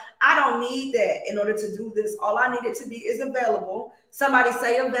don't have. I don't need that in order to do this. All I need it to be is available. Somebody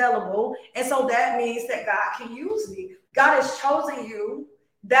say available. And so that means that God can use me. God has chosen you.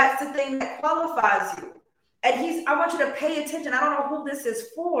 That's the thing that qualifies you. And I want you to pay attention. I don't know who this is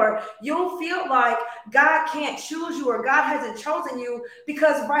for. You'll feel like God can't choose you or God hasn't chosen you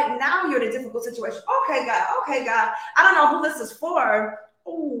because right now you're in a difficult situation. Okay, God. I don't know who this is for.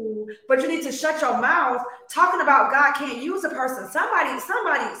 Ooh, but you need to shut your mouth talking about God can't use a person. Somebody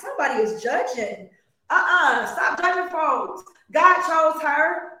is judging. Stop judging folks. God chose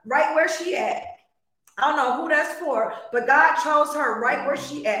her right where she at. I don't know who that's for, but God chose her right where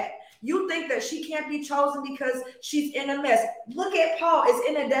she at. You think that she can't be chosen because she's in a mess. Look at Paul is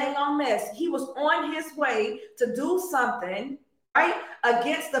in a dang on mess. He was on his way to do something, right,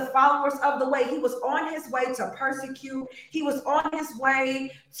 against the followers of the way. He was on his way to persecute. He was on his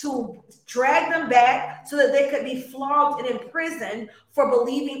way to drag them back so that they could be flogged and imprisoned for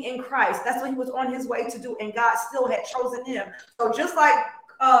believing in Christ. That's what he was on his way to do, and God still had chosen him. So just like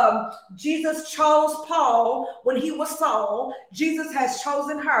Jesus chose Paul when he was Saul, has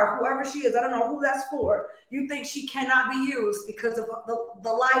chosen her, whoever she is. I don't know who that's for. You think she cannot be used because of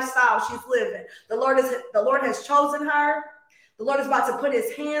the lifestyle she's living. The Lord has chosen her. The Lord is about to put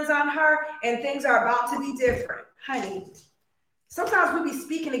his hands on her, and things are about to be different. Honey, sometimes we be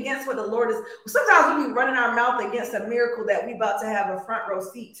speaking against what the Lord is. Sometimes we be running our mouth against a miracle that we about to have a front row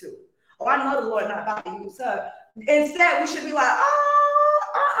seat to. Oh, I know the Lord not about to use her. Instead, we should be like,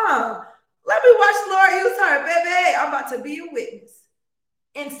 let me watch the Lord use her, baby. I'm about to be a witness.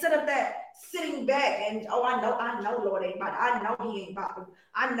 Instead of that, sitting back and I know Lord ain't about. I know he ain't about to.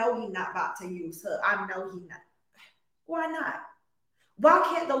 I know he not about to use her. I know he not. Why not? Why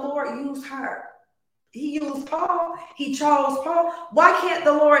can't the Lord use her? He used Paul. He chose Paul. Why can't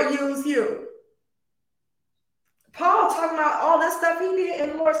the Lord use you? Paul talking about all that stuff he did,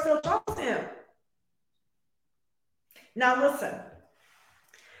 and the Lord still chose him. Now listen.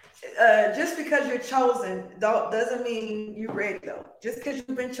 Just because you're chosen doesn't mean you're ready though. Just because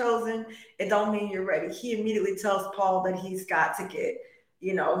you've been chosen, it don't mean you're ready. He immediately tells Paul that he's got to get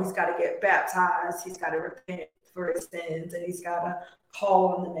baptized. He's got to repent for his sins, and he's got to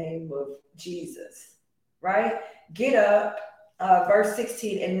call on the name of Jesus, right? Get up, verse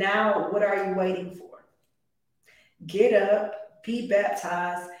 16. And now what are you waiting for? Get up, be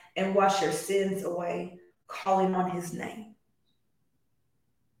baptized, and wash your sins away, calling on his name.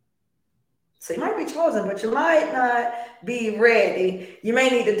 So you might be chosen, but you might not be ready. You may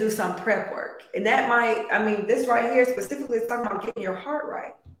need to do some prep work. And that this right here specifically is talking about getting your heart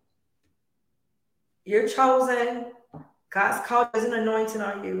right. You're chosen. God's called, there's an anointing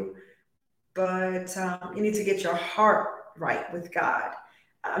on you, but you need to get your heart right with God.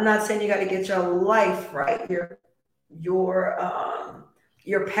 I'm not saying you got to get your life right, your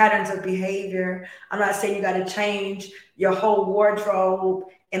patterns of behavior. I'm not saying you got to change your whole wardrobe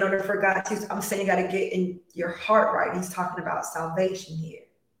in order for God to. I'm saying you got to get in your heart right. He's talking about salvation here.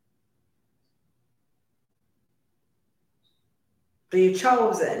 But you're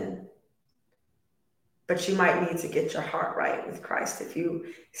chosen, but you might need to get your heart right with Christ. If you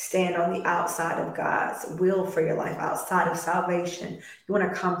stand on the outside of God's will for your life, outside of salvation, you want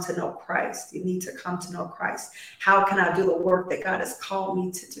to come to know Christ. You need to come to know Christ. How can I do the work that God has called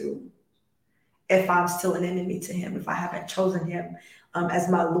me to do if I'm still an enemy to him, if I haven't chosen him as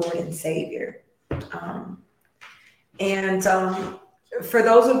my Lord and Savior? For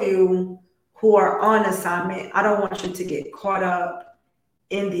those of you who are on assignment, I don't want you to get caught up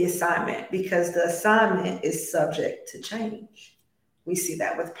in the assignment, because the assignment is subject to change. We see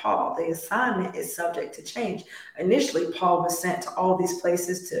that with Paul. The assignment is subject to change. Initially, Paul was sent to all these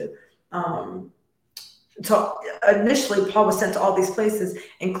places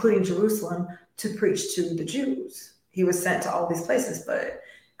including Jerusalem, to preach to the Jews. He was sent to all these places, but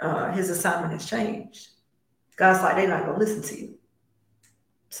his assignment has changed. God's like, they're not going to listen to you.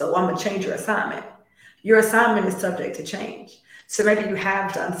 So I'm going to change your assignment. Your assignment is subject to change. So maybe you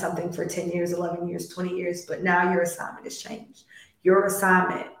have done something for 10 years, 11 years, 20 years, but now your assignment has changed. Your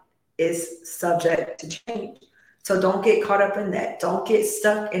assignment is subject to change. So don't get caught up in that. Don't get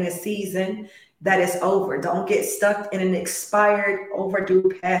stuck in a season that is over. Don't get stuck in an expired, overdue,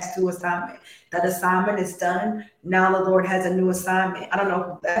 past due assignment. That assignment is done. Now the Lord has a new assignment. I don't know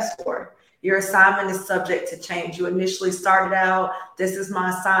who that's for. Your assignment is subject to change. You initially started out, this is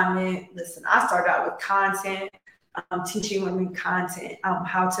my assignment. Listen, I started out with content, teaching women content,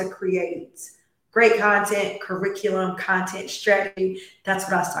 how to create great content, curriculum, content strategy. That's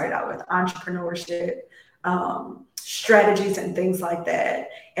what I started out with, entrepreneurship, strategies and things like that.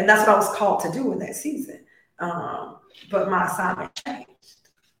 And that's what I was called to do in that season. But my assignment changed.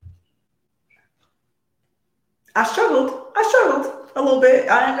 I struggled a little bit.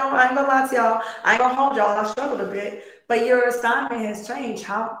 I ain't gonna lie to y'all. I ain't gonna hold y'all. I struggled a bit. But your assignment has changed.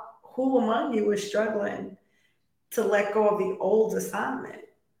 Who among you is struggling to let go of the old assignment?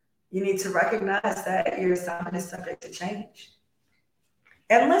 You need to recognize that your assignment is subject to change.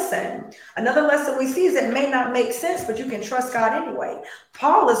 And listen, another lesson we see is it may not make sense, but you can trust God anyway.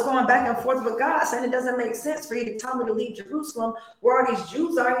 Paul is going back and forth with God saying it doesn't make sense for you to tell me to leave Jerusalem where all these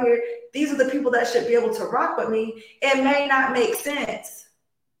Jews are here. These are the people that should be able to rock with me. It may not make sense,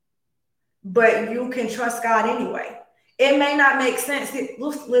 but you can trust God anyway. It may not make sense.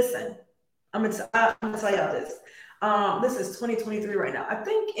 Listen, I'm gonna tell y'all this. This is 2023 right now. I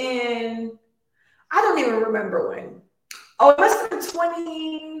think I don't even remember when. Oh, it must have been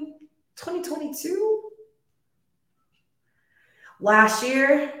 2022? Last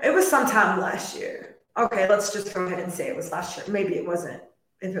year? It was sometime last year. Okay, let's just go ahead and say it was last year. Maybe it wasn't.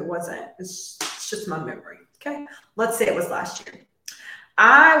 If it wasn't, it's just my memory. Okay, let's say it was last year.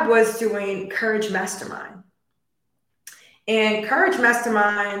 I was doing Courage Mastermind. And Courage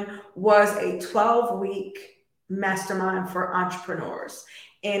Mastermind was a 12-week mastermind for entrepreneurs.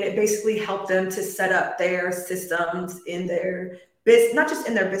 And it basically helped them to set up their systems in their business, not just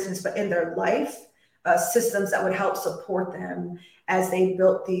in their business, but in their life, systems that would help support them as they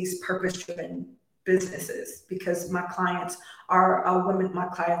built these purpose-driven businesses. Because my clients are women, my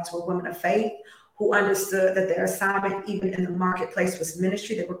clients were women of faith who understood that their assignment, even in the marketplace, was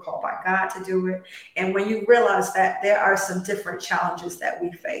ministry. They were called by God to do it. And when you realize that there are some different challenges that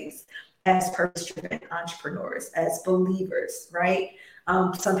we face as purpose-driven entrepreneurs, as believers, right?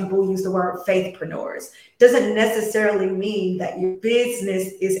 Some people use the word faithpreneurs. Doesn't necessarily mean that your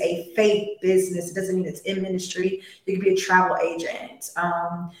business is a faith business. It doesn't mean it's in ministry. You could be a travel agent.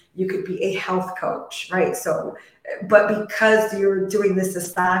 You could be a health coach, right? So, but because you're doing this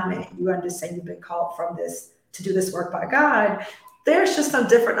assignment, you understand you've been called to do this work by God. There's just some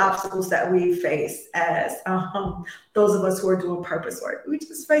different obstacles that we face as those of us who are doing purpose work. We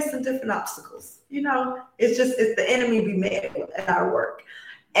just face some different obstacles. You know, it's the enemy be mad at our work.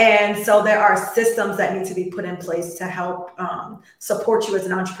 And so there are systems that need to be put in place to help support you as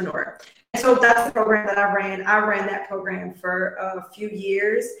an entrepreneur. And so that's the program that I ran. I ran that program for a few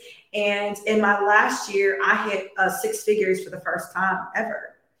years. And in my last year, I hit 6 figures for the first time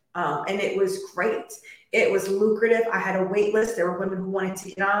ever. And it was great. It was lucrative. I had a wait list. There were women who wanted to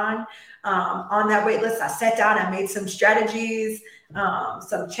get on that wait list. I sat down, I made some strategies,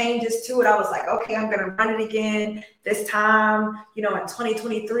 some changes to it. I was like, okay, I'm going to run it again. This time, in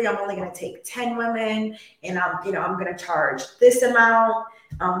 2023, I'm only going to take 10 women and I'm going to charge this amount.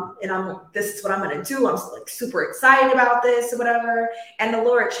 This is what I'm going to do. I'm like super excited about this or whatever. And the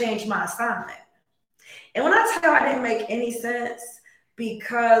Lord changed my assignment. And when I tell you I didn't make any sense,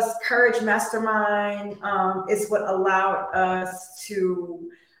 because Courage Mastermind is what allowed us to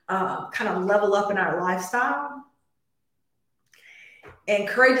kind of level up in our lifestyle. And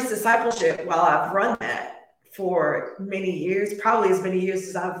Courageous Discipleship, while I've run that for many years, probably as many years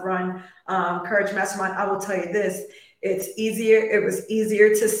as I've run Courage Mastermind, I will tell you this, it was easier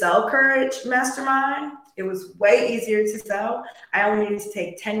to sell Courage Mastermind. It was way easier to sell. I only needed to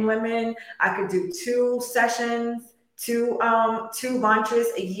take 10 women. I could do 2 sessions, two launches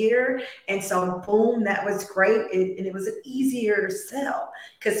a year. And so boom, that was great. And it was an easier sell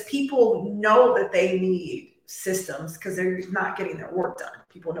because people know that they need systems because they're not getting their work done.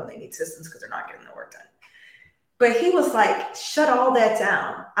 People know they need systems because they're not getting their work done. But he was like, shut all that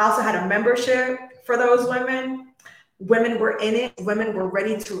down. I also had a membership for those women. Women were in it. Women were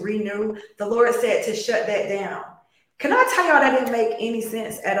ready to renew. The Lord said to shut that down. Can I tell y'all that didn't make any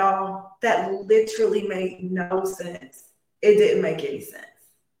sense at all? That literally made no sense. It didn't make any sense.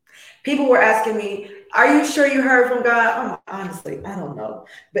 People were asking me, are you sure you heard from God? Honestly, I don't know.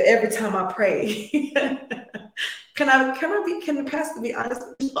 But every time I pray, can the pastor be honest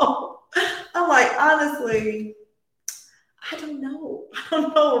with you? I'm like, honestly, I don't know. I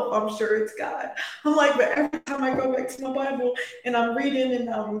don't know if I'm sure it's God. I'm like, but every time I go back to my Bible and I'm reading and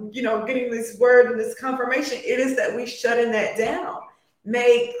I'm, getting this word and this confirmation, it is that we shutting that down.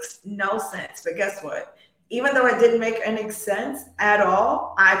 Makes no sense. But guess what? Even though it didn't make any sense at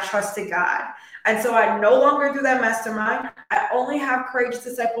all, I trusted God. And so I no longer do that mastermind. I only have Courageous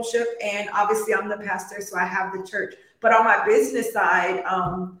Discipleship. And obviously, I'm the pastor, so I have the church. But on my business side,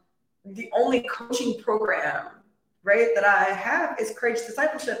 the only coaching program, right, that I have is Courageous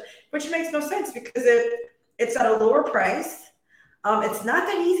Discipleship, which makes no sense because it's at a lower price. It's not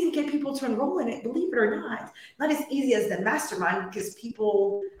that easy to get people to enroll in it, believe it or not. Not as easy as the mastermind because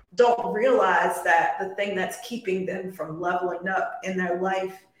people don't realize that the thing that's keeping them from leveling up in their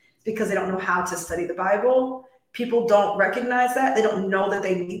life because they don't know how to study the Bible. People don't recognize that. They don't know that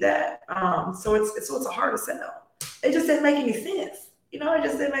they need that. So it's a hard sell. It just didn't make any sense. It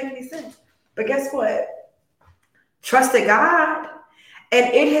just didn't make any sense. But guess what? Trusted God.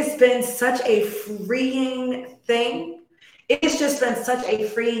 And it has been such a freeing thing. It's just been such a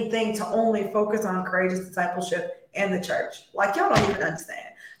freeing thing to only focus on Courageous Discipleship and the church. Like, y'all don't even understand.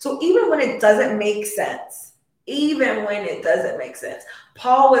 So even when it doesn't make sense,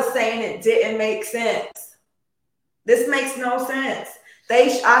 Paul was saying it didn't make sense. This makes no sense.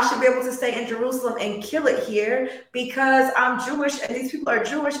 I should be able to stay in Jerusalem and kill it here because I'm Jewish and these people are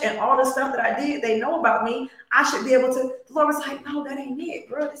Jewish and all the stuff that I did, they know about me. I should be able to. The Lord was like, no, that ain't it,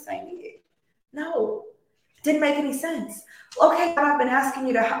 bro. This ain't it. No, didn't make any sense. Okay, God, I've been asking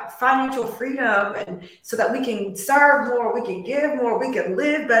you to have financial freedom and so that we can serve more, we can give more, we can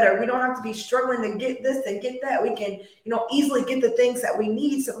live better. We don't have to be struggling to get this and get that. We can, easily get the things that we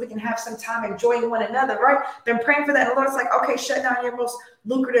need so we can have some time enjoying one another, right? Been praying for that. And the Lord's like, okay, shut down your most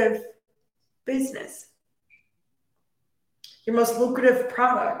lucrative business, your most lucrative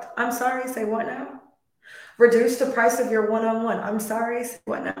product. I'm sorry, say what now? Reduce the price of your one-on-one. I'm sorry, say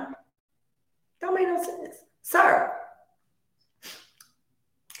what now? Don't make no sense. Sir.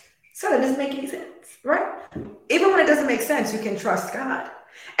 So that doesn't make any sense, right? Even when it doesn't make sense, you can trust God.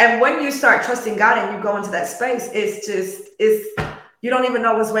 And when you start trusting God and you go into that space, you don't even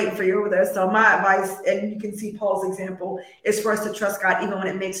know what's waiting for you over there. So my advice, and you can see Paul's example, is for us to trust God even when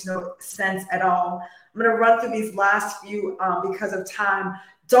it makes no sense at all. I'm going to run through these last few because of time.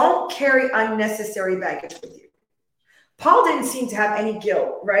 Don't carry unnecessary baggage with you. Paul didn't seem to have any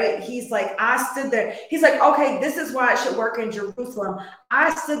guilt, right? He's like, I stood there. He's like, okay, this is why I should work in Jerusalem.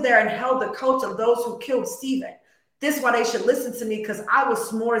 I stood there and held the coats of those who killed Stephen. This is why they should listen to me because I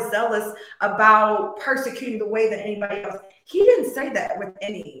was more zealous about persecuting the way than anybody else. He didn't say that with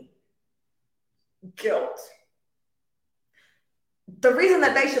any guilt. The reason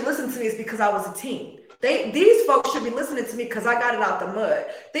that they should listen to me is because I was a teen. These folks should be listening to me because I got it out the mud.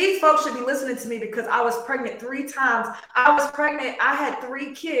 These folks should be listening to me because I was pregnant 3 times. I was pregnant. I had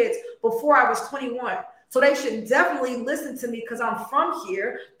 3 kids before I was 21. So they should definitely listen to me because I'm from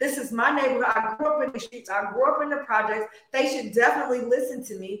here. This is my neighborhood. I grew up in the streets. I grew up in the projects. They should definitely listen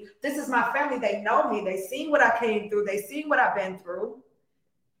to me. This is my family. They know me. They seen what I came through. They seen what I've been through.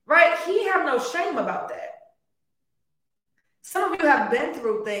 Right? He have no shame about that. Some of you have been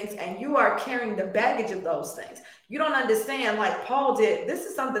through things and you are carrying the baggage of those things. You don't understand, like Paul did. This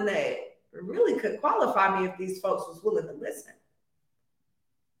is something that really could qualify me if these folks was willing to listen.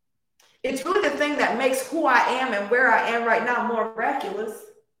 It's really the thing that makes who I am and where I am right now more miraculous.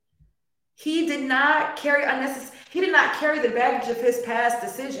 He did not carry unnecessary. He did not carry the baggage of his past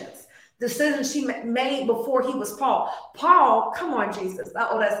decisions he made before he was Paul. Paul, come on, Jesus.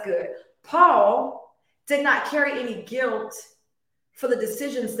 Oh, that's good. Paul did not carry any guilt for the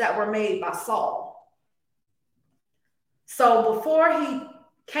decisions that were made by Saul. So before he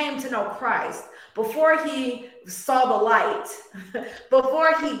came to know Christ, before he saw the light,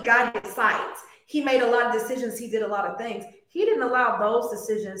 before he got his sight, he made a lot of decisions. He did a lot of things. He didn't allow those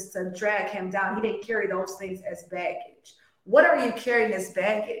decisions to drag him down. He didn't carry those things as baggage. What are you carrying as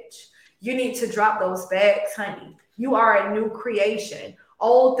baggage? You need to drop those bags, honey. You are a new creation.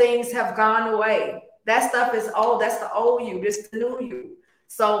 Old things have gone away. That stuff is old. That's the old you. This is the new you.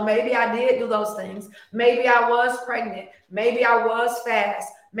 So maybe I did do those things. Maybe I was pregnant. Maybe I was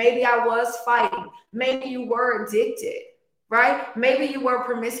fast. Maybe I was fighting. Maybe you were addicted, right? Maybe you were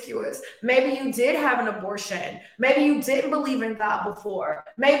promiscuous. Maybe you did have an abortion. Maybe you didn't believe in God before.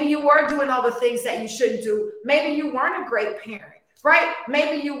 Maybe you were doing all the things that you shouldn't do. Maybe you weren't a great parent, right?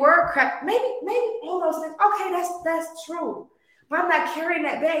 Maybe you were crap. Maybe all those things. Okay, that's true. But I'm not carrying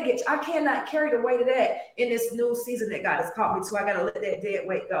that baggage. I cannot carry the weight of that in this new season that God has called me to. I got to let that dead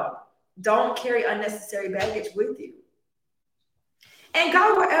weight go. Don't carry unnecessary baggage with you. and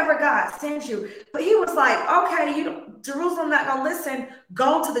go wherever God sends you. But he was like, okay, Jerusalem not gonna listen,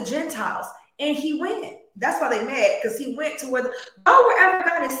 go to the Gentiles. And he went. That's why they mad, because he went to go wherever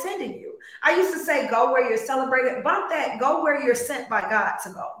God is sending you. I used to say, go where you're celebrated. Bump that, go where you're sent by God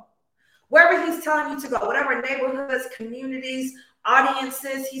to go. Wherever he's telling you to go, whatever neighborhoods, communities,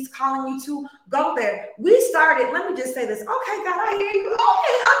 audiences he's calling you to, go there. We started, let me just say this. Okay, God, I hear you.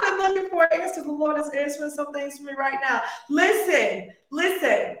 Okay, I've been looking for an answer. The Lord is answering some things for me right now. Listen.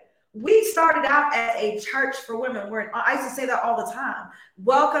 We started out as a church for women. I used to say that all the time.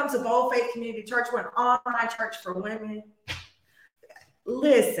 Welcome to Bold Faith Community Church. We're an online church for women.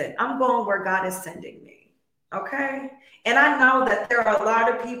 Listen, I'm going where God is sending me. Okay? And I know that there are a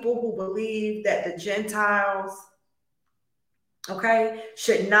lot of people who believe that the Gentiles, okay,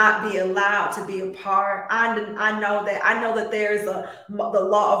 should not be allowed to be a part. I know that there's the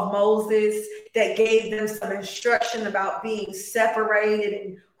law of Moses that gave them some instruction about being separated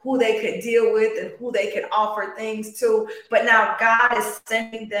and who they could deal with and who they could offer things to. But now God is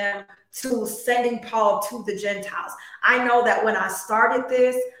sending Paul to the Gentiles. I know that when I started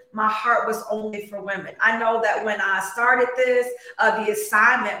this, my heart was only for women. I know that when I started this, the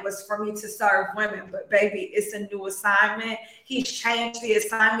assignment was for me to serve women. But baby, it's a new assignment. He's changed the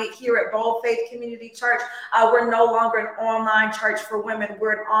assignment here at Bold Faith Community Church. We're no longer an online church for women.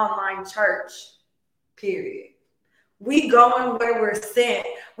 We're an online church, period. We going where we're sent.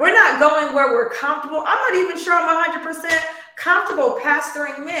 We're not going where we're comfortable. I'm not even sure I'm 100% comfortable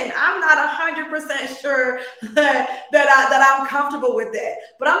pastoring men. I'm not 100% sure that I'm comfortable with that.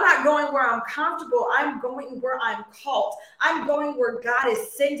 But I'm not going where I'm comfortable. I'm going where I'm called. I'm going where God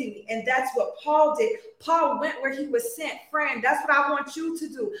is sending me. And that's what Paul did. Paul went where he was sent. Friend, that's what I want you to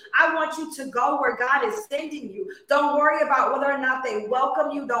do. I want you to go where God is sending you. Don't worry about whether or not they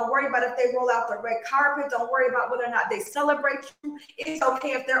welcome you. Don't worry about if they roll out the red carpet. Don't worry about whether or not they celebrate you. It's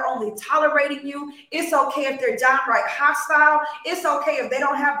okay if they're only tolerating you. It's okay if they're downright hostile. It's okay if they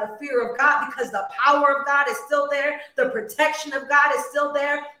don't have the fear of God, because the power of God is still there. The protection of God is still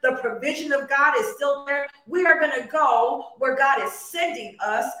there. The provision of God is still there. We are going to go where God is sending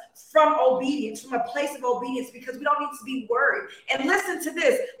us from obedience, from a place of obedience, because we don't need to be worried. And listen to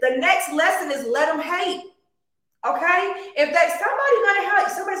this. The next lesson is let them hate. Okay? If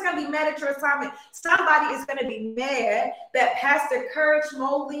somebody's going to be mad at your assignment. Somebody is going to be mad that Pastor Courage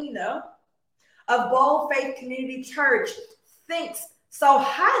Molina of Bold Faith Community Church thinks so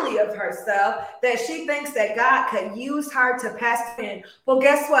highly of herself that she thinks that God could use her to pastor in. Well,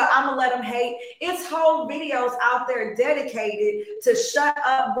 guess what? I'm going to let them hate. It's whole videos out there dedicated to shut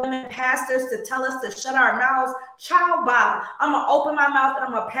up women pastors, to tell us to shut our mouths. Child, bye. I'm going to open my mouth, and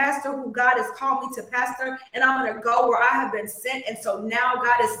I'm a pastor who God has called me to pastor, and I'm going to go where I have been sent. And so now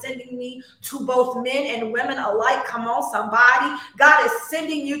God is sending me to both men and women alike. Come on, somebody. God is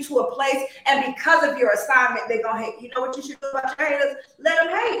sending you to a place, and because of your assignment, they're going to hate. You know what you should do about your haters? Let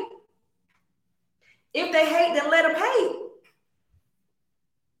them hate. If they hate, then let them hate.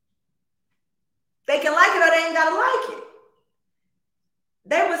 They can like it or they ain't got to like it.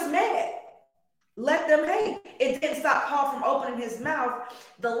 They was mad. Let them hate. It didn't stop Paul from opening his mouth.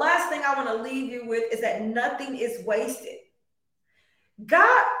 The last thing I want to leave you with is that nothing is wasted.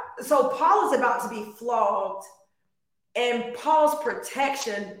 So Paul is about to be flogged, and Paul's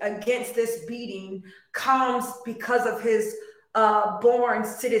protection against this beating comes because of his born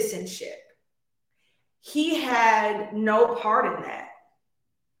citizenship. He had no part in that.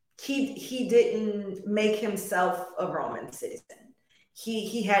 He didn't make himself a Roman citizen.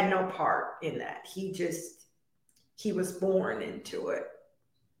 He had no part in that. He was born into it.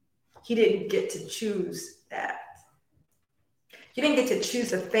 He didn't get to choose that. You didn't get to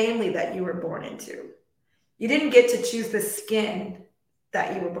choose the family that you were born into. You didn't get to choose the skin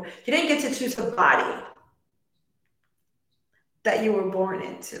that you were born. You didn't get to choose the body that you were born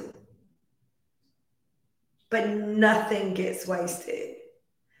into. But nothing gets wasted.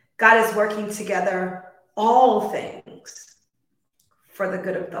 God is working together all things for the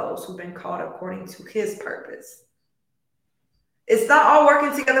good of those who've been called according to his purpose. It's not all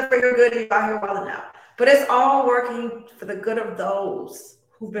working together for your good. You're out here wilding out. But it's all working for the good of those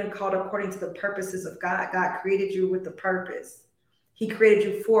who've been called according to the purposes of God. God created you with a purpose. He created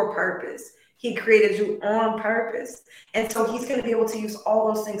you for purpose. He created you on purpose. And so he's going to be able to use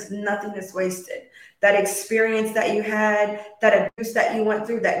all those things. Nothing is wasted. That experience that you had, that abuse that you went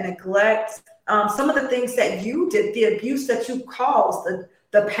through, that neglect, some of the things that you did, the abuse that you caused,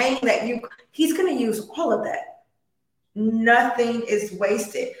 the pain that he's going to use all of that. Nothing is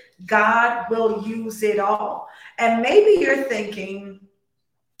wasted. God will use it all. And maybe you're thinking,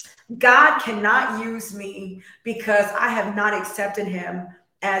 God cannot use me because I have not accepted him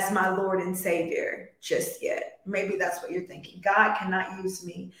as my Lord and Savior just yet. Maybe that's what you're thinking. God cannot use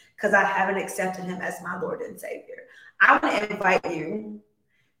me because I haven't accepted him as my Lord and Savior. I want to invite you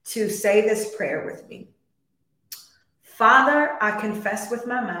to say this prayer with me. Father, I confess with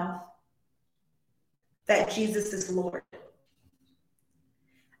my mouth that Jesus is Lord.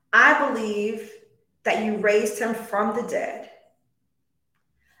 I believe that you raised him from the dead.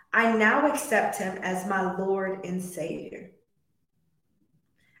 I now accept him as my Lord and Savior.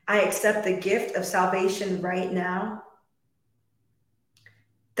 I accept the gift of salvation right now.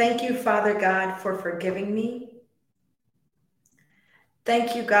 Thank you, Father God, for forgiving me.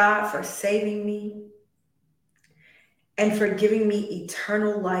 Thank you, God, for saving me and for giving me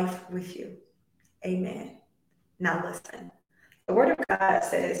eternal life with you. Amen. Now listen, the word of God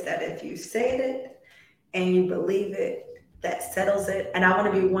says that if you say it and you believe it, that settles it. And I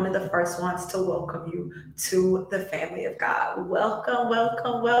want to be one of the first ones to welcome you to the family of God. Welcome,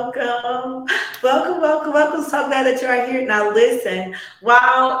 welcome, welcome. Welcome, welcome, welcome. So glad that you are here. Now listen,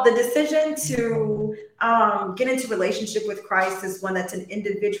 while the decision to get into relationship with Christ is one that's an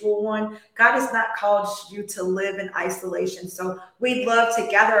individual one, God has not called you to live in isolation. So we'd love to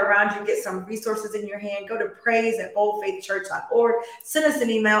gather around you, get some resources in your hand. Go to praise@boldfaithchurch.org. Send us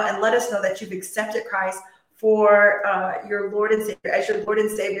an email and let us know that you've accepted Christ for your Lord and Savior, as your Lord and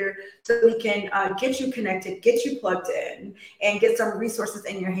Savior, so we can get you connected, get you plugged in, and get some resources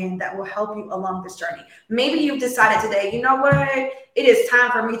in your hand that will help you along this journey. Maybe you've decided today, you know what? It is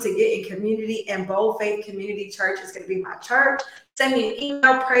time for me to get in community, and Bold Faith Community Church is going to be my church. Send me an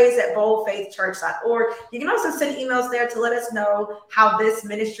email, praise@boldfaithchurch.org. You can also send emails there to let us know how this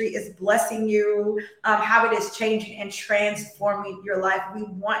ministry is blessing you, how it is changing and transforming your life. We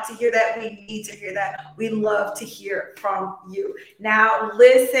want to hear that. We need to hear that. We love to hear from you. Now,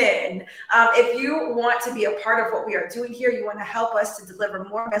 listen, if you want to be a part of what we are doing here, you want to help us to deliver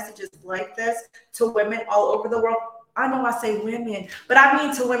more messages like this to women all over the world. I know I say women, but I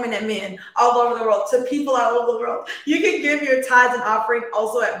mean to women and men all over the world, to people all over the world. You can give your tithes and offering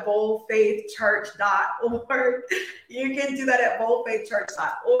also at boldfaithchurch.org. You can do that at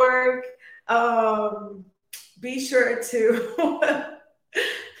boldfaithchurch.org. Be sure to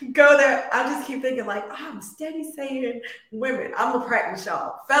go there. I just keep thinking like, I'm steady saying women. I'm gonna practice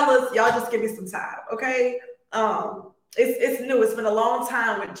y'all. Fellas, y'all just give me some time, okay? It's new. It's been a long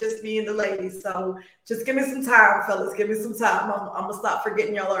time with just me and the ladies. So just give me some time, fellas. Give me some time. I'm going to stop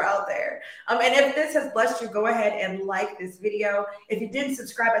forgetting y'all are out there. And if this has blessed you, go ahead and like this video. If you didn't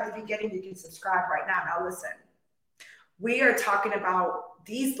subscribe at the beginning, you can subscribe right now. Now listen, we are talking about,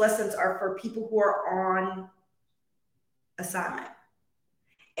 these lessons are for people who are on assignment.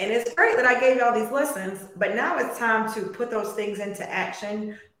 And it's great that I gave y'all these lessons, but now it's time to put those things into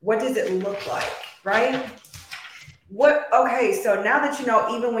action. What does it look like, right? Okay, so now that you know,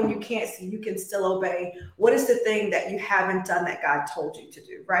 even when you can't see, you can still obey. What is the thing that you haven't done that God told you to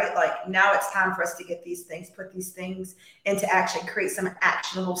do, right? Like now it's time for us to get these things, put these things into action, create some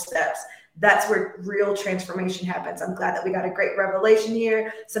actionable steps. That's where real transformation happens. I'm glad that we got a great revelation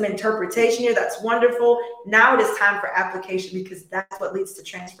here, some interpretation here. That's wonderful. Now it is time for application, because that's what leads to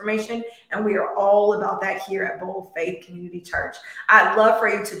transformation. And we are all about that here at Bold Faith Community Church. I'd love for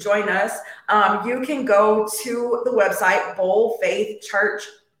you to join us. You can go to the website,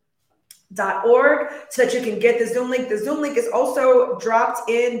 boldfaithchurch.org, so that you can get the Zoom link. The Zoom link is also dropped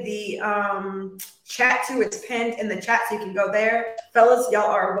in the chat too. It's pinned in the chat, so you can go there. Fellas,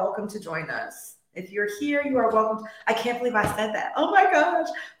 y'all are welcome to join us. If you're here, you are welcome. I can't believe I said that. Oh my gosh.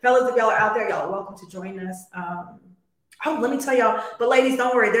 Fellas, if y'all are out there, y'all are welcome to join us. Let me tell y'all, but ladies,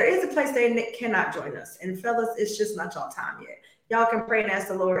 don't worry. There is a place that cannot join us. And fellas, it's just not y'all time yet. Y'all can pray and ask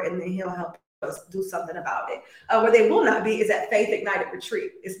the Lord, and then he'll help us do something about it. Where they will not be is at Faith Ignited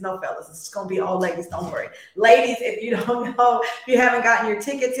Retreat. It's no fellas. It's going to be all ladies. Don't worry. Ladies, if you don't know, if you haven't gotten your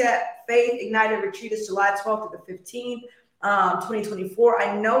tickets yet, Faith Ignited Retreat is July 12th to the 15th. 2024.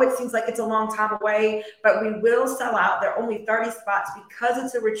 I know it seems like it's a long time away, but we will sell out. There are only 30 spots because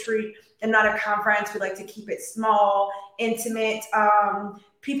it's a retreat and not a conference. We like to keep it small, intimate.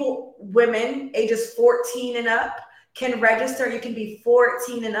 People, women ages 14 and up can register. You can be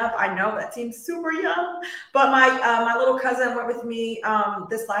 14 and up. I know that seems super young, but my little cousin went with me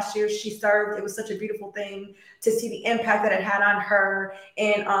this last year. She served. It was such a beautiful thing to see the impact that it had on her,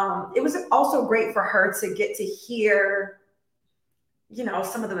 and it was also great for her to get to hear, you know,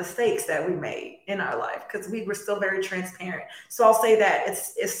 some of the mistakes that we made in our life, because we were still very transparent. So I'll say that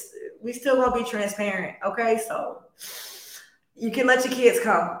we still gonna be transparent. Okay. So You can let your kids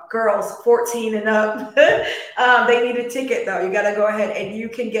come, girls 14 and up. They need a ticket though. You got to go ahead and you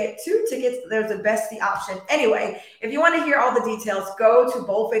can get 2 tickets. There's a bestie option. Anyway, if you want to hear all the details, go to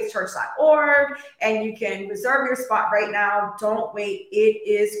boldfaithchurch.org and you can reserve your spot right now. Don't wait. It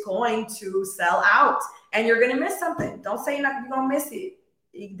is going to sell out and you're going to miss something. Don't say you're going to miss it.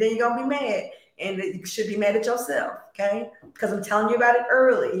 Then you're going to be mad. And you should be mad at yourself, okay? Because I'm telling you about it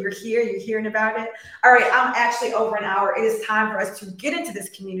early. You're here, you're hearing about it. All right, I'm actually over an hour. It is time for us to get into this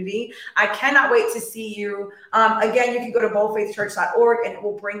community. I cannot wait to see you. Again, you can go to boldfaithchurch.org and it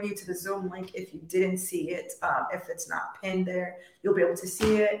will bring you to the Zoom link if you didn't see it. If it's not pinned there, you'll be able to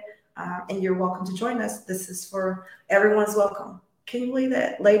see it. And you're welcome to join us. This is for everyone's welcome. Can you believe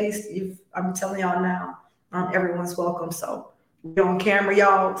that? Ladies, I'm telling y'all now, everyone's welcome. So we're on camera,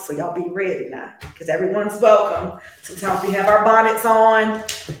 y'all, so y'all be ready now because everyone's welcome. Sometimes we have our bonnets on,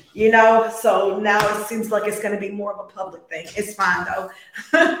 so now it seems like it's going to be more of a public thing. It's fine, though.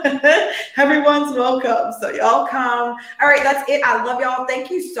 Everyone's welcome, so y'all come. All right, that's it. I love y'all.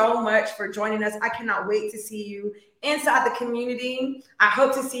 Thank you so much for joining us. I cannot wait to see you inside the community. I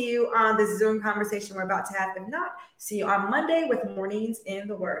hope to see you on the Zoom conversation we're about to have. If not, see you on Monday with Mornings in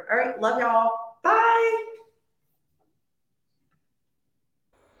the Word. All right, love y'all. Bye.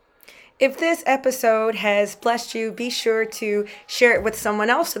 If this episode has blessed you, be sure to share it with someone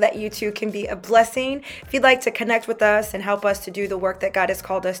else so that you too can be a blessing. If you'd like to connect with us and help us to do the work that God has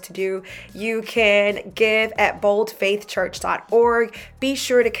called us to do, you can give at boldfaithchurch.org. Be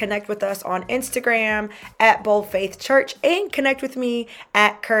sure to connect with us on Instagram at boldfaithchurch and connect with me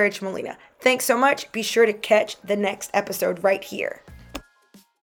at Courage Molina. Thanks so much. Be sure to catch the next episode right here.